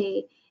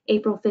Thursday,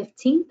 April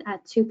 15th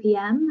at 2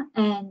 p.m.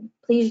 And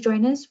please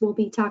join us. We'll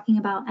be talking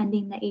about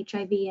ending the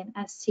HIV and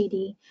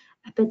STD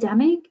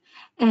epidemic.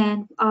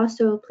 And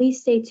also,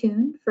 please stay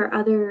tuned for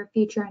other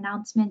future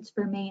announcements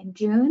for May and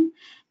June.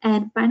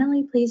 And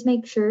finally, please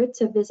make sure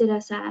to visit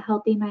us at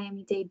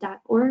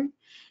healthymiamidade.org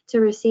to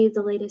receive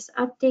the latest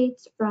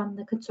updates from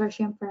the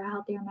Consortium for a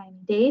Healthier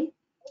Miami-Dade.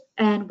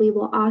 And we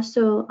will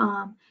also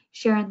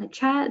share in the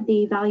chat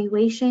the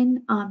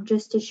evaluation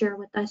just to share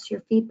with us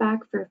your feedback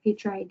for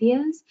future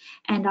ideas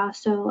and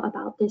also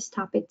about this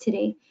topic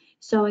today.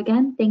 So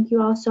again, thank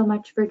you all so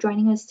much for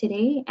joining us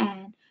today,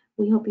 and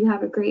we hope you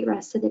have a great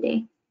rest of the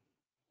day.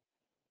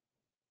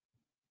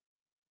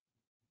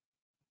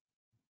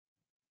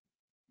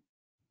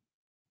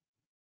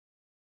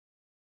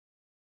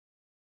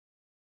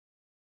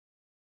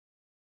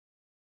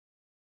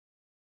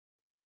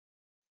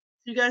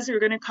 You guys are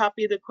going to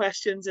copy the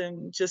questions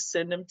and just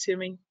send them to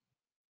me?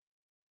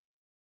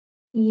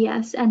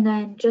 Yes, and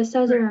then just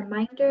as a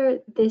reminder,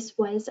 this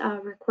was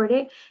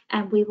recorded,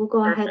 and we will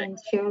go ahead and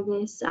share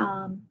this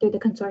through the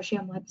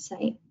consortium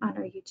website on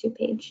our YouTube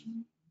page.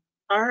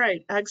 All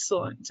right,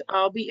 excellent.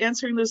 I'll be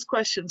answering those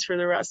questions for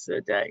the rest of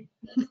the day,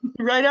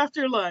 right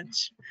after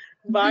lunch.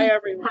 Bye,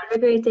 everyone. Have a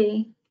great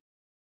day.